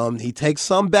system. He takes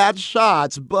some bad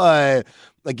shots, but,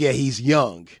 again, he's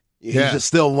young. He's just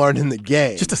still learning the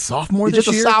game. Just a sophomore He's this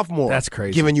just year? a sophomore. That's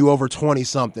crazy. Giving you over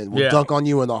 20-something. Will dunk on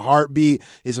you in a heartbeat.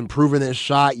 Is improving his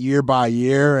shot year by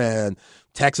year. And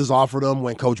Texas offered him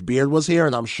when Coach Beard was here,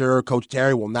 and I'm sure Coach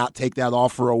Terry will not take that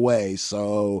offer away.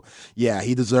 So, yeah,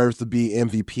 he deserves to be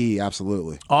MVP,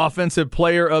 absolutely. Offensive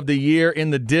Player of the Year in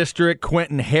the district,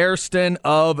 Quentin Hairston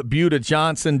of Buda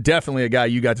Johnson. Definitely a guy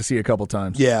you got to see a couple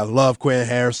times. Yeah, love Quentin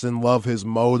Hairston, love his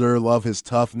motor, love his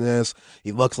toughness.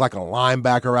 He looks like a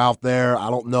linebacker out there. I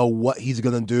don't know what he's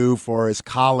going to do for his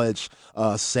college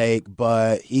sake,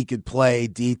 but he could play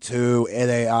D2,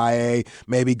 NAIA,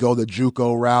 maybe go the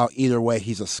JUCO route. Either way,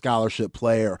 he's a scholarship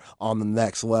player on the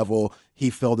next level. he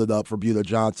filled it up for Buda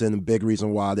Johnson, a big reason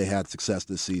why they had success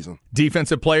this season.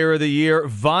 Defensive Player of the Year,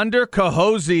 Vonder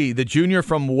Cahozi, the junior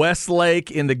from Westlake.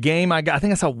 In the game I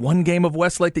think I saw one game of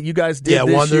Westlake that you guys did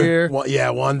this year.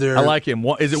 Wonder. I like him.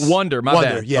 Is it Wonder? My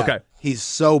Wonder, bad. yeah. Okay. He's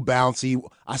so bouncy.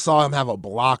 I saw him have a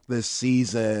block this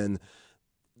season.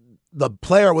 The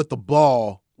player with the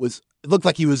ball it looked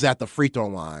like he was at the free throw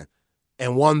line,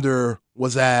 and Wonder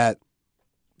was at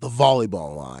the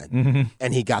volleyball line,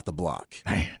 and he got the block.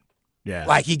 Man. Yeah.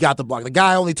 Like, he got the block. The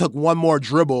guy only took one more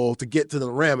dribble to get to the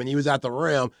rim, and he was at the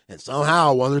rim, and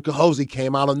somehow Wonder Cahozi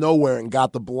came out of nowhere and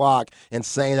got the block.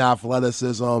 Insane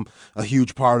athleticism, a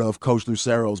huge part of Coach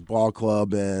Lucero's ball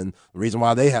club, and the reason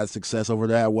why they had success over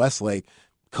there at Westlake,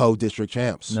 co-district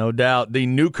champs. No doubt. The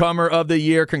newcomer of the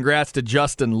year, congrats to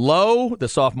Justin Lowe, the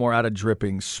sophomore out of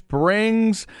Dripping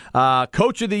Springs.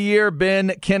 Coach of the year, Ben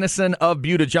Kennison of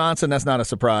Buda Johnson. That's not a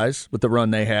surprise with the run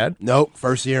they had. Nope.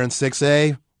 First year in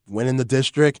 6A. Winning the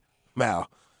district, wow,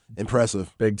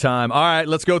 impressive. Big time. All right,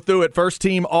 let's go through it. First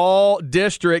team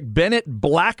all-district, Bennett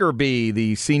Blackerby,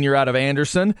 the senior out of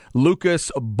Anderson.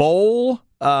 Lucas Bowl,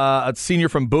 a senior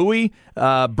from Bowie.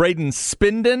 Braden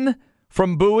Spinden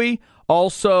from Bowie.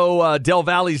 Also, Del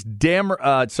Valley's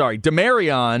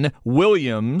Demarion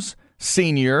Williams,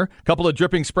 senior. A couple of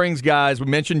Dripping Springs guys. We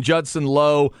mentioned Judson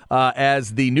Lowe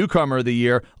as the newcomer of the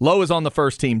year. Lowe is on the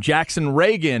first team. Jackson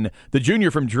Reagan, the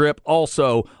junior from Drip,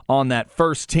 also on that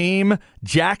first team.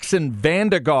 Jackson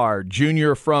Vandegaard,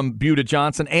 junior from Buda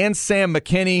Johnson, and Sam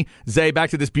McKinney. Zay,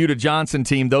 back to this Buda Johnson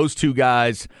team. Those two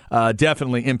guys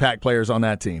definitely impact players on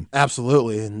that team.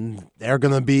 Absolutely, and they're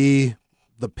going to be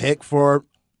the pick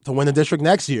to win the district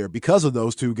next year because of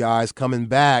those two guys coming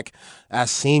back as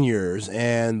seniors.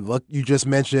 And look, you just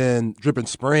mentioned Dripping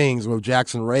Springs with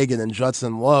Jackson Reagan and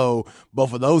Judson Lowe.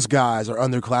 Both of those guys are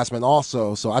underclassmen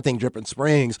also. So I think Dripping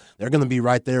Springs, they're going to be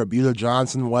right there at Buda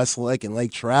Johnson, Westlake, and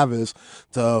Lake Travis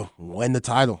to win the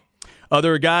title.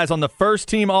 Other guys on the first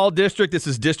team all-district, this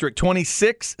is District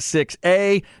 26,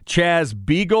 6A, Chaz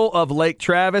Beagle of Lake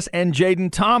Travis and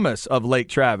Jaden Thomas of Lake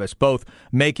Travis, both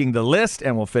making the list,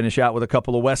 and we'll finish out with a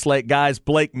couple of Westlake guys,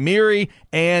 Blake Meary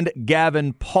and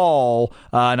Gavin Paul.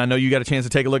 And I know you got a chance to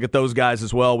take a look at those guys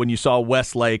as well when you saw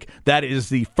Westlake. That is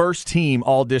the first team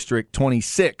all-district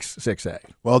 26, 6A.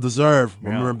 Well deserved.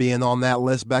 Remember being on that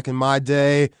list back in my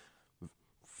day.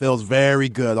 Feels very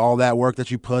good. All that work that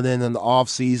you put in the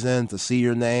offseason to see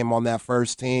your name on that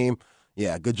first team.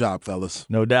 Yeah, good job, fellas.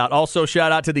 No doubt. Also,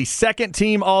 shout out to the second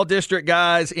team all-district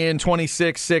guys in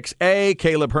 26-6A,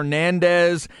 Caleb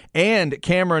Hernandez and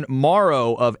Cameron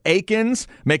Morrow of Aikens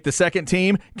make the second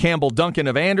team. Campbell Duncan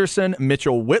of Anderson,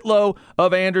 Mitchell Whitlow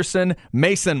of Anderson,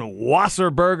 Mason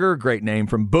Wasserberger, great name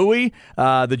from Bowie.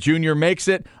 The junior makes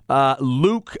it.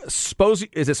 Luke Spazio,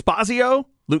 is it Spazio?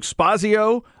 Luke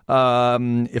Spazio,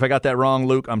 if I got that wrong,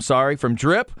 Luke, I'm sorry, from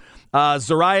Drip.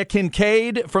 Zariah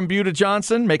Kincaid from Buda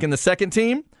Johnson making the second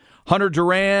team. Hunter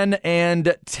Duran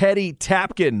and Teddy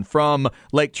Tapkin from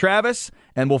Lake Travis.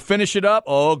 And we'll finish it up.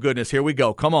 Oh, goodness, here we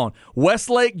go. Come on.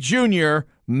 Westlake Junior,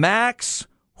 Max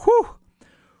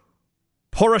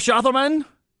Poroshatherman?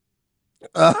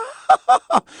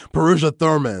 Purusha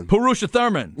Thurman.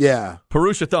 Yeah.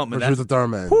 Purusha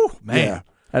Thurman. Whew, man. Yeah.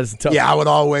 That's tough. Yeah, I would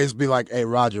always be like, hey,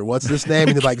 Roger, what's this name? And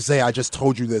he'd be like, Zay, I just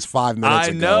told you this 5 minutes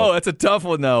ago. I know. That's a tough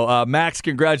one, though. Max,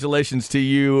 congratulations to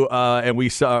you. And we're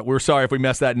sorry if we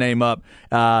messed that name up.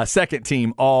 Second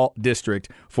team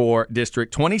all-district for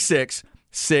District 26,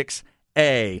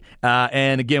 6A.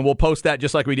 And again, we'll post that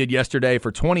just like we did yesterday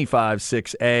for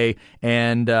 25-6A.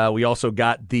 And we also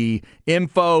got the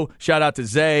info. Shout out to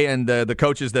Zay and the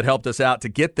coaches that helped us out to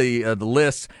get the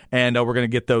lists. And we're going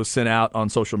to get those sent out on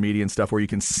social media and stuff where you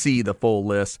can see the full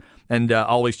list. And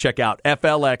always check out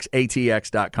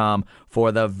flxatx.com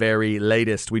for the very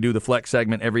latest. We do the Flex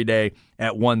segment every day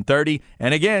at 1:30.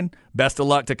 And again, best of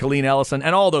luck to Colleen Ellison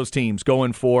and all those teams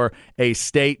going for a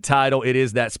state title. It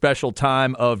is that special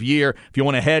time of year. If you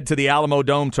want to head to the Alamo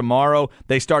Dome tomorrow,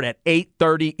 they start at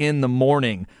 8:30 in the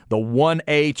morning. The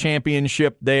 1A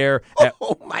championship there at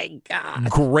Oh, my God.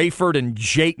 Grayford and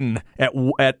Jayton at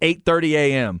 8:30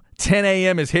 a.m. 10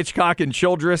 a.m. is Hitchcock and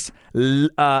Childress.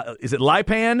 Is it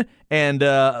Lipan and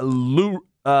LaRue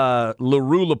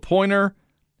LaPointer,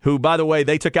 who, by the way,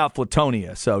 they took out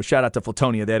Flatonia. So shout out to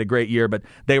Flatonia. They had a great year, but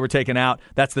they were taken out.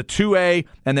 That's the 2A,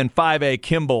 and then 5A,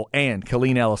 Kimball and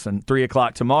Colleen Ellison, 3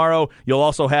 o'clock tomorrow. You'll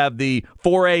also have the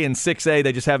 4A and 6A.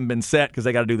 They just haven't been set because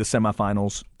they got to do the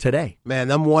semifinals today. Man,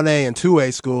 them 1A and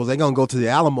 2A schools, they're going to go to the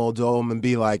Alamo Dome and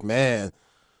be like, man,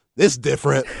 this is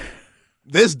different.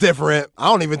 this different. I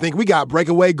don't even think we got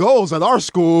breakaway goals at our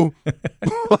school.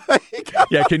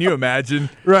 Yeah, can you imagine?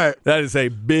 Right. That is a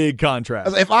big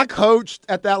contrast. If I coached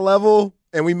at that level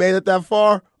and we made it that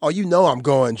far, I'm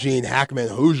going Gene Hackman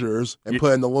Hoosiers and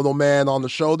putting the little man on the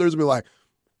shoulders and be like,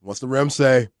 what's the rim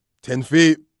say? 10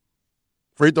 feet.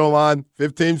 Free throw line,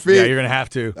 15 feet. Yeah, you're going to have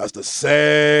to. That's the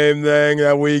same thing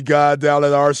that we got down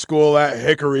at our school at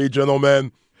Hickory,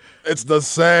 gentlemen. It's the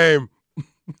same.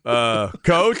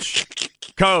 Coach,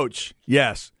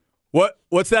 yes.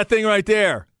 What's that thing right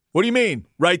there? What do you mean,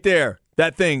 right there?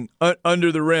 That thing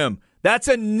under the rim. That's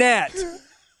a net.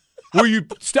 Will you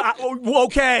stop?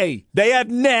 Okay, they have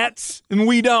nets and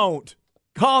we don't.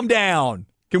 Calm down.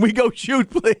 Can we go shoot,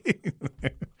 please?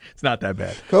 It's not that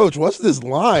bad. Coach, what's this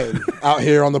line out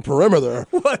here on the perimeter?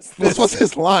 What's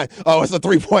this line? Oh, it's a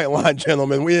 3-point line,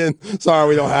 gentlemen. Sorry,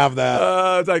 we don't have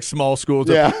that. It's like small schools.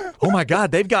 Yeah. Oh my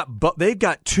God, they've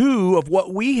got 2 of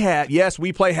what we had. Yes,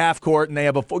 we play half court and they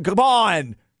have a full. Come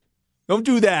on, don't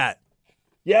do that.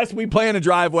 Yes, we play in a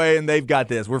driveway, and they've got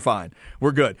this. We're fine.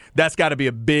 We're good. That's got to be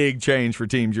a big change for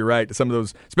teams. You're right. Some of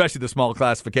those, especially the small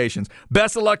classifications.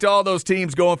 Best of luck to all those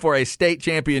teams going for a state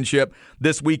championship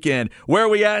this weekend. Where are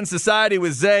we at in society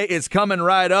with Zay is coming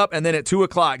right up, and then at 2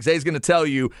 o'clock, Zay's going to tell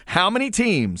you how many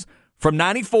teams from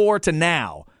 94 to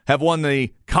now have won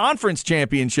the conference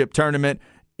championship tournament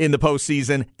in the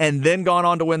postseason and then gone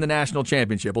on to win the national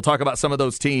championship. We'll talk about some of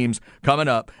those teams coming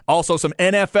up. Also, some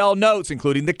NFL notes,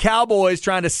 including the Cowboys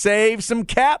trying to save some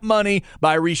cap money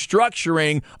by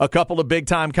restructuring a couple of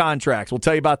big-time contracts. We'll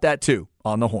tell you about that, too,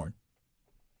 on The Horn.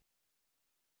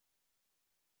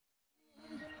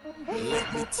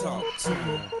 Let me talk to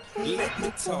you. Let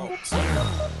me talk to you.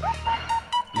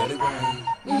 Let it rain.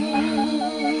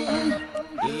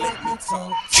 Let me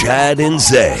talk. Chad and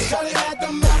Zay. Shawty had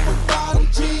them apple-bottom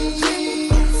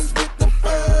jeans with the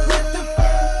fur.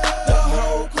 The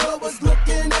whole club was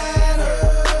looking at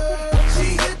her.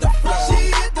 She hit the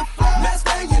floor. Next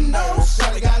thing you know,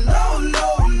 shawty got low.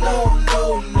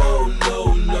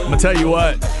 I'm going to tell you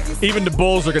what, even the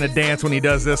Bulls are going to dance when he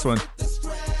does this one.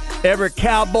 Every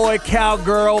cowboy,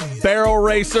 cowgirl, barrel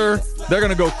racer, they're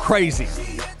going to go crazy.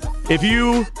 If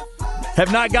you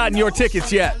have not gotten your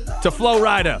tickets yet to Flo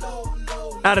Rida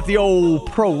out at the old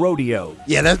Pro Rodeo.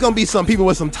 Yeah, there's going to be some people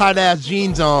with some tight-ass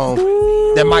jeans on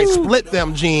that might split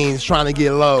them jeans trying to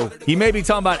get low. He may be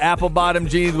talking about apple-bottom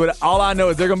jeans, but all I know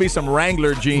is there are going to be some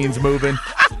Wrangler jeans moving.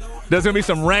 There's going to be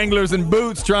some Wranglers and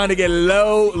boots trying to get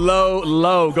low.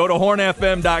 Go to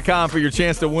hornfm.com for your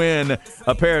chance to win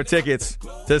a pair of tickets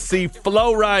to see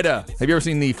Flo Rida. Have you ever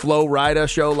seen the Flo Rida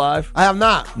show live? I have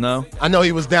not. No? I know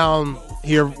he was down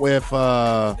here with,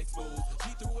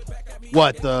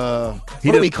 what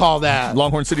do we call that?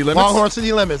 Longhorn City Limits? Longhorn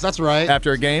City Limits, that's right.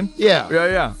 After a game? Yeah.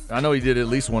 Yeah. I know he did at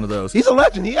least one of those. He's a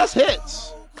legend. He has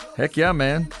hits. Heck yeah,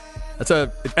 man.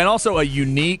 And also a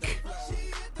unique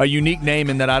name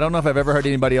in that I don't know if I've ever heard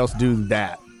anybody else do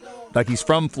that. Like, he's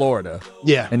from Florida.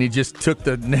 Yeah. And he just took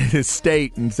his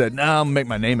state and said, no, I'm going to make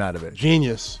my name out of it.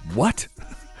 Genius. What?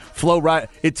 Flo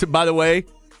Rida. By the way,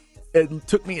 it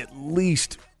took me at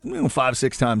least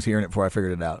 5-6 times hearing it before I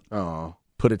figured it out. Oh.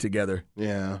 Put it together.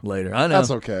 Yeah. Later. I know.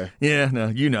 That's okay. Yeah, no,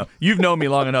 you know. You've known me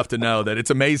long enough to know that it's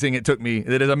amazing it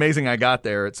is amazing I got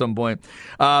there at some point.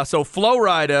 So Flo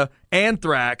Rida,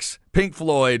 Anthrax, Pink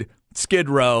Floyd, Skid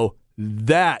Row,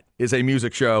 that is a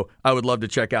music show I would love to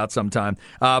check out sometime.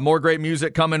 More great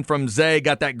music coming from Zay.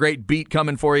 Got that great beat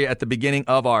coming for you at the beginning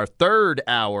of our third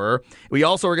hour. We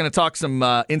also are going to talk some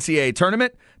NCAA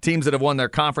tournament, teams that have won their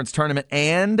conference tournament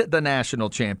and the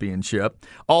national championship.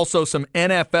 Also some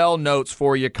NFL notes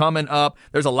for you coming up.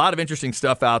 There's a lot of interesting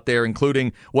stuff out there,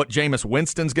 including what Jameis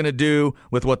Winston's going to do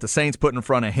with what the Saints put in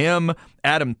front of him.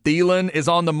 Adam Thielen is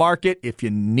on the market if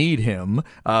you need him,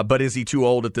 but is he too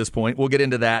old at this point? We'll get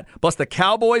into that. Plus, the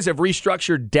Cowboys have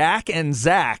restructured Dak and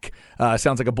Zach.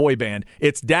 Sounds like a boy band.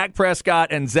 It's Dak Prescott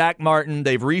and Zach Martin.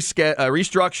 They've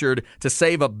restructured to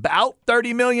save about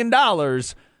 $30 million.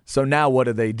 So now what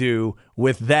do they do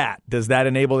with that? Does that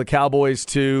enable the Cowboys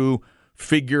to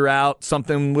figure out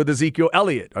something with Ezekiel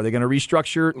Elliott? Are they going to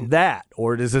restructure that?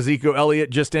 Or does Ezekiel Elliott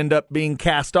just end up being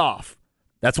cast off?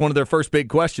 That's one of their first big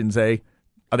questions, eh?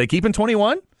 Are they keeping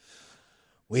 21?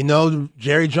 We know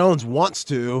Jerry Jones wants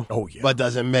to, yeah. but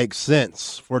doesn't make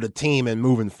sense for the team and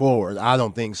moving forward. I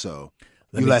don't think so.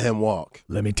 Let him walk.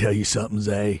 Let me tell you something,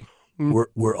 Zay.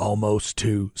 We're almost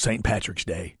to St. Patrick's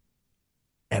Day,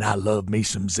 and I love me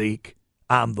some Zeke.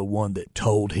 I'm the one that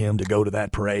told him to go to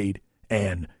that parade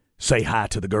and say hi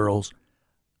to the girls.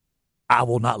 I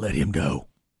will not let him go.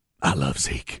 I love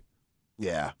Zeke.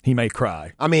 Yeah. he may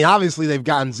cry. I mean, obviously they've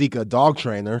gotten Zeke a dog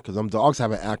trainer because them dogs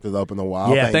haven't acted up in a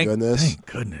while. Yeah, thank goodness. Thank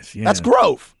goodness. Yeah. That's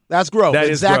growth. That's growth. That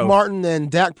and is Zach growth. Martin and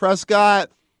Dak Prescott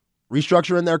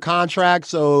restructuring their contract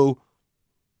so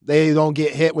they don't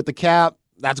get hit with the cap.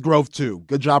 That's growth too.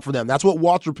 Good job for them. That's what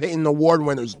Walter Payton Award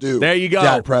winners do. There you go.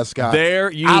 Dak Prescott.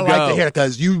 There you I go. like to hear it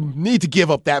because you need to give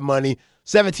up that money.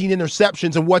 17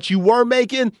 interceptions and what you were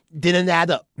making didn't add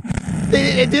up.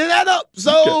 It didn't add up.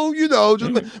 So,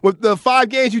 just with the 5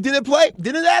 games you didn't play,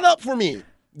 didn't add up for me.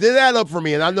 Didn't add up for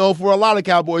me. And I know for a lot of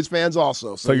Cowboys fans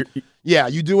also. So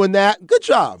you doing that. Good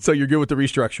job. So you're good with the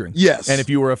restructuring? Yes. And if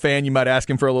you were a fan, you might ask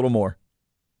him for a little more.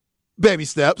 Baby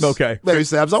steps. Okay. Baby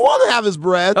steps. I want to have his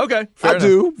bread. Okay. I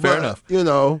do. Fair but, enough.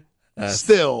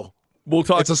 Still, We'll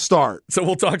talk. it's a start. So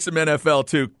we'll talk some NFL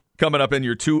too coming up in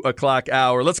your 2 o'clock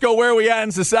hour. Let's go where are we at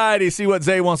in society, see what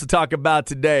Zay wants to talk about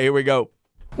today. Here we go.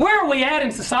 Where are we at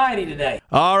in society today?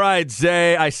 All right,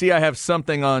 Zay, I see I have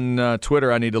something on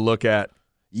Twitter I need to look at.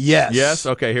 Yes. Yes?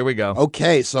 Okay, here we go.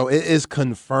 Okay, so it is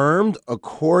confirmed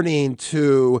according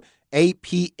to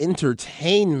AP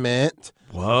Entertainment.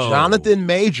 Whoa. Jonathan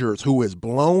Majors, who is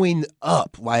blowing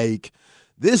up. Like,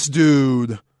 this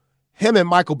dude, him and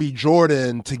Michael B.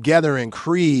 Jordan together in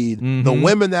Creed, the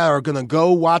women that are going to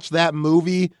go watch that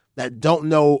movie that don't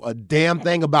know a damn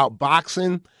thing about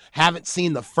boxing, haven't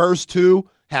seen the first 2,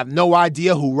 have no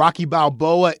idea who Rocky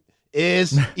Balboa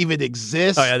is, even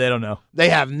exists. Oh, yeah, they don't know. They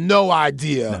have no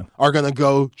idea, are going to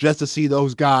go just to see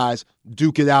those guys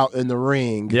duke it out in the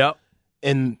ring. Yep.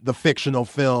 In the fictional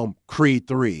film Creed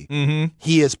 3. Mm-hmm.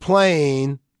 He is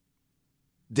playing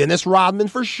Dennis Rodman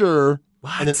for sure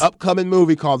in an upcoming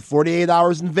movie called 48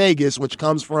 Hours in Vegas, which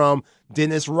comes from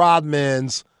Dennis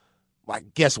Rodman's, I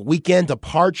guess, weekend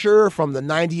departure from the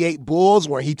 98 Bulls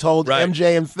where he told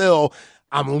MJ and Phil,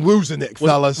 I'm losing it,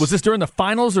 fellas. Was this during the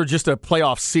finals or just a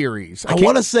playoff series? I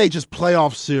want to say just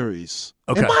playoff series.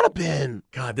 Okay. It might have been.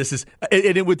 God, this is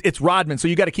it's Rodman, so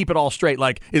you got to keep it all straight.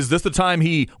 Like, is this the time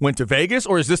he went to Vegas,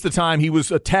 or is this the time he was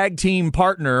a tag team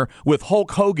partner with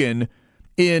Hulk Hogan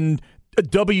in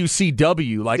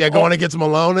WCW? Like, Going against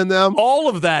Malone and them. all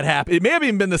of that happened. It may have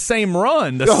even been the same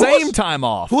run, same time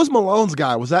off. Who was Malone's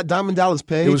guy? Was that Diamond Dallas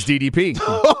Page? It was DDP.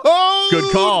 Oh,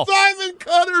 Good call. Diamond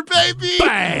Cutter, baby.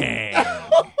 Bang!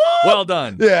 Well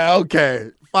done. Yeah, okay.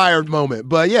 Fired moment.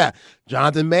 But yeah,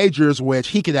 Jonathan Majors, which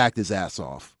he could act his ass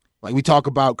off. Like, we talk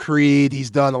about Creed.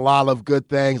 He's done a lot of good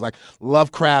things, like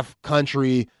Lovecraft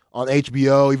Country on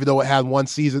HBO, even though it had 1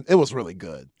 season. It was really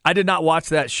good. I did not watch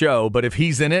that show, but if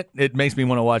he's in it, it makes me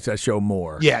want to watch that show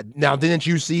more. Yeah. Now, didn't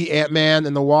you see Ant-Man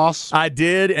and the Wasp? I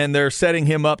did, and they're setting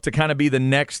him up to kind of be the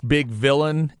next big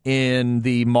villain in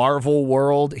the Marvel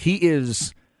world. He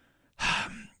is, how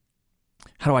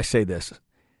do I say this?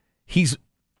 He's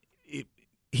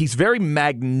very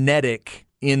magnetic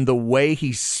in the way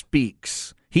he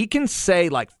speaks. He can say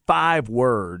like 5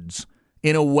 words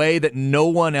in a way that no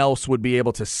one else would be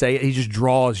able to say it. He just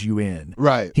draws you in.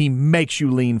 Right. He makes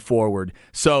you lean forward.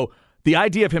 So the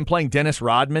idea of him playing Dennis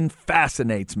Rodman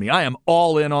fascinates me. I am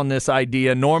all in on this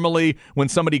idea. Normally, when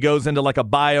somebody goes into like a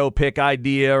biopic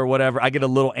idea or whatever, I get a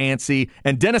little antsy.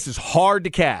 And Dennis is hard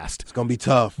to cast. It's going to be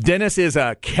tough. Dennis is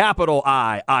a capital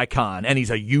I icon, and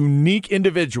he's a unique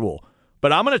individual.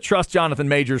 But I'm going to trust Jonathan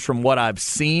Majors from what I've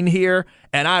seen here,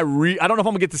 and I don't know if I'm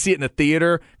going to get to see it in the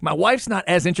theater. My wife's not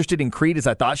as interested in Creed as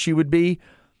I thought she would be,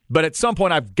 but at some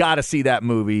point I've got to see that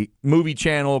movie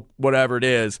channel, whatever it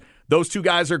is. Those 2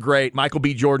 guys are great. Michael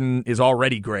B. Jordan is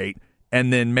already great,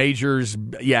 and then Majors,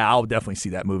 yeah, I'll definitely see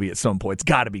that movie at some point. It's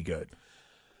got to be good.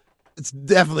 It's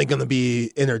definitely going to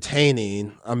be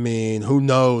entertaining. I mean, who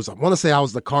knows? I want to say I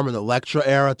was the Carmen Electra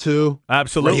era, too.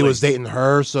 Absolutely. Where he was dating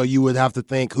her, so you would have to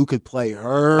think who could play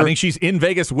her. I think she's in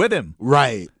Vegas with him.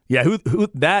 Right. Yeah,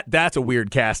 that's a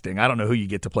weird casting. I don't know who you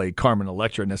get to play Carmen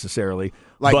Electra necessarily.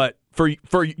 Like, but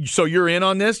so you're in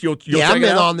on this? You'll check I'm it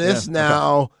in out? on this. Yeah,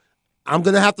 now, okay. I'm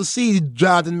going to have to see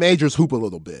Jonathan Majors hoop a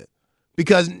little bit.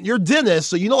 Because you're Dennis,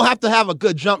 so you don't have to have a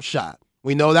good jump shot.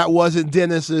 We know that wasn't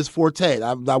Dennis's forte.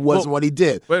 That wasn't what he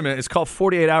did. Wait a minute. It's called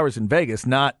 48 Hours in Vegas,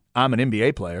 not I'm an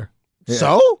NBA player. Yeah.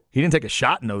 So? He didn't take a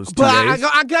shot in those 2 But days.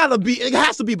 I got to be, it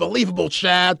has to be believable,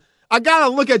 Chad. I got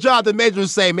to look at Jonathan Majors and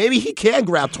say, maybe he can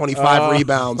grab 25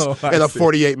 rebounds in a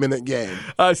 48-minute game.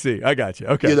 I see. I got you.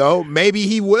 Okay. Maybe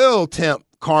he will tempt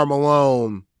Karl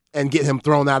Malone and get him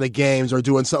thrown out of games or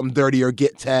doing something dirty or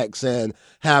get texts and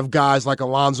have guys like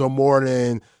Alonzo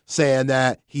Mourning saying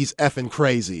that he's effing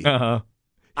crazy. Uh-huh.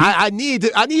 I need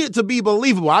it to be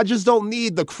believable. I just don't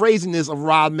need the craziness of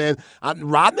Rodman.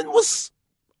 Rodman was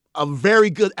a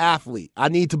very good athlete. I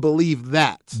need to believe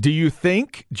that. Do you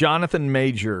think Jonathan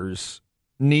Majors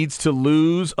needs to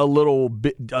lose a little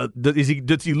bit? Does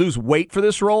he lose weight for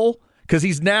this role? Because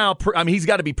he's now, he's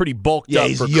got to be pretty bulked up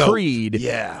he's for yoked. Creed.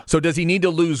 Yeah. So does he need to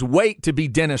lose weight to be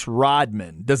Dennis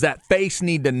Rodman? Does that face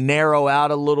need to narrow out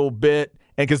a little bit?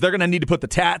 And because they're going to need to put the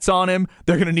tats on him,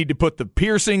 they're going to need to put the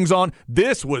piercings on.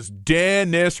 This was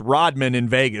Dennis Rodman in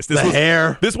Vegas.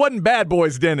 Hair. This wasn't Bad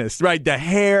Boys Dennis, right? The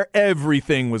hair,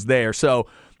 everything was there. So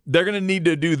they're going to need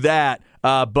to do that.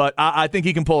 But I think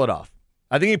he can pull it off.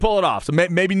 I think he can pull it off. So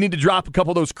maybe need to drop a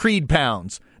couple of those Creed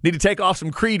pounds. Need to take off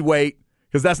some Creed weight.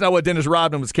 Because that's not what Dennis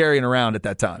Rodman was carrying around at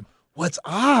that time. What's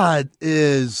odd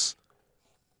is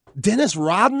Dennis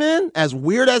Rodman, as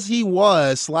weird as he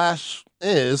was /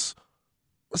 is,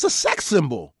 was a sex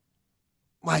symbol.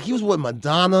 Like, he was with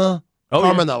Madonna,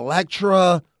 Carmen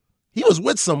Electra. He was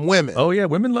with some women. Oh, yeah,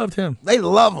 women loved him. They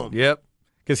love him. Yep.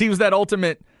 Because he was that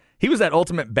ultimate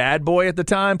bad boy at the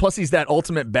time. Plus, he's that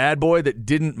ultimate bad boy that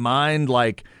didn't mind,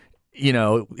 like, he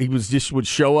would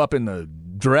show up in the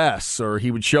dress, or he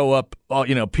would show up,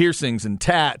 piercings and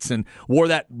tats, and wore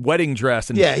that wedding dress.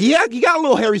 And he got a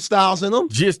little Harry Styles in him.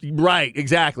 Just right,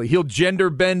 exactly. He'll gender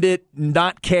bend it,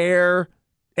 not care,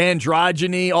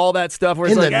 androgyny, all that stuff. Where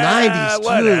it's in like, the 90s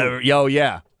whatever. too. Yo,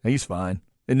 yeah, he's fine.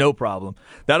 And no problem.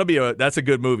 That's a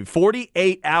good movie.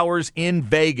 48 Hours in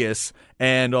Vegas,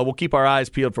 and we'll keep our eyes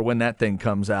peeled for when that thing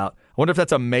comes out. I wonder if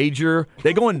that's a major.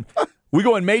 We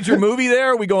going major movie there,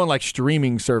 or are we going like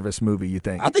streaming service movie, you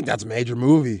think? I think that's major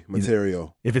movie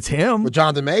material. If it's him. With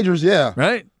Jonathan Majors, yeah.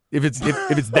 Right? If it's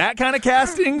that kind of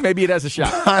casting, maybe it has a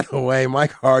shot. By the way,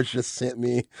 Mike Hart just sent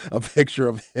me a picture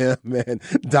of him and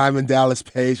Diamond Dallas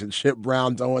Page and Chip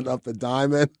Brown throwing up the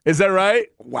diamond. Is that right?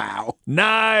 Wow.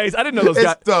 Nice. I didn't know those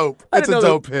guys. It's dope. It's a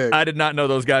dope pick. I did not know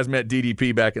those guys met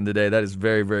DDP back in the day. That is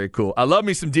very, very cool. I love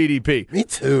me some DDP. Me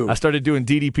too. I started doing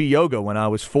DDP yoga when I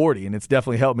was 40, and it's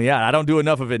definitely helped me out. I don't do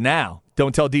enough of it now.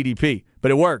 Don't tell DDP. But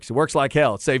it works. It works like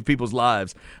hell. It saved people's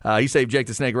lives. He saved Jake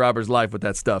the Snake Roberts' life with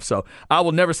that stuff. So I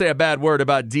will never say a bad word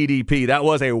about DDP. That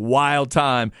was a wild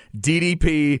time.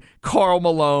 DDP, Karl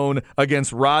Malone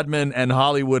against Rodman and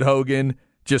Hollywood Hogan.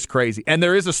 Just crazy. And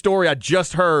there is a story I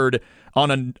just heard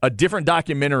on a different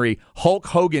documentary. Hulk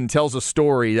Hogan tells a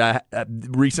story that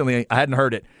recently I hadn't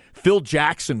heard it. Phil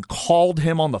Jackson called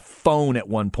him on the phone at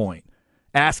one point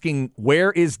asking,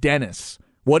 "Where is Dennis?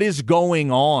 What is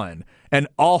going on?" And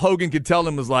all Hogan could tell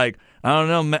him was like, I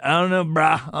don't know,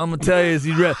 brah. I'm gonna tell you,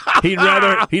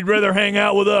 he'd rather hang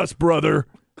out with us, brother.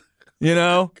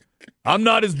 I'm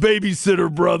not his babysitter,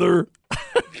 brother.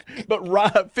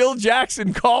 But Phil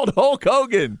Jackson called Hulk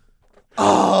Hogan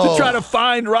to try to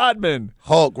find Rodman.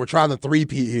 Hulk, we're trying to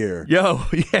three-peat here. Yo,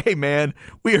 hey, man,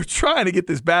 we are trying to get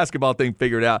this basketball thing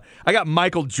figured out. I got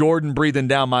Michael Jordan breathing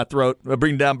down my throat,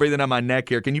 breathing down my neck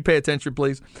here. Can you pay attention,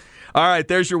 please? All right,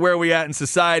 there's your Where We At in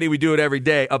Society. We do it every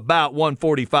day, about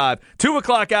 1:45. 2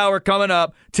 o'clock hour coming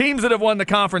up. Teams that have won the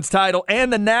conference title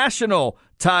and the national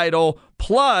title,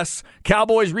 plus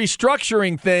Cowboys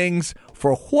restructuring things.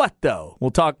 For what, though?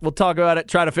 We'll talk about it,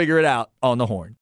 try to figure it out on the Horn.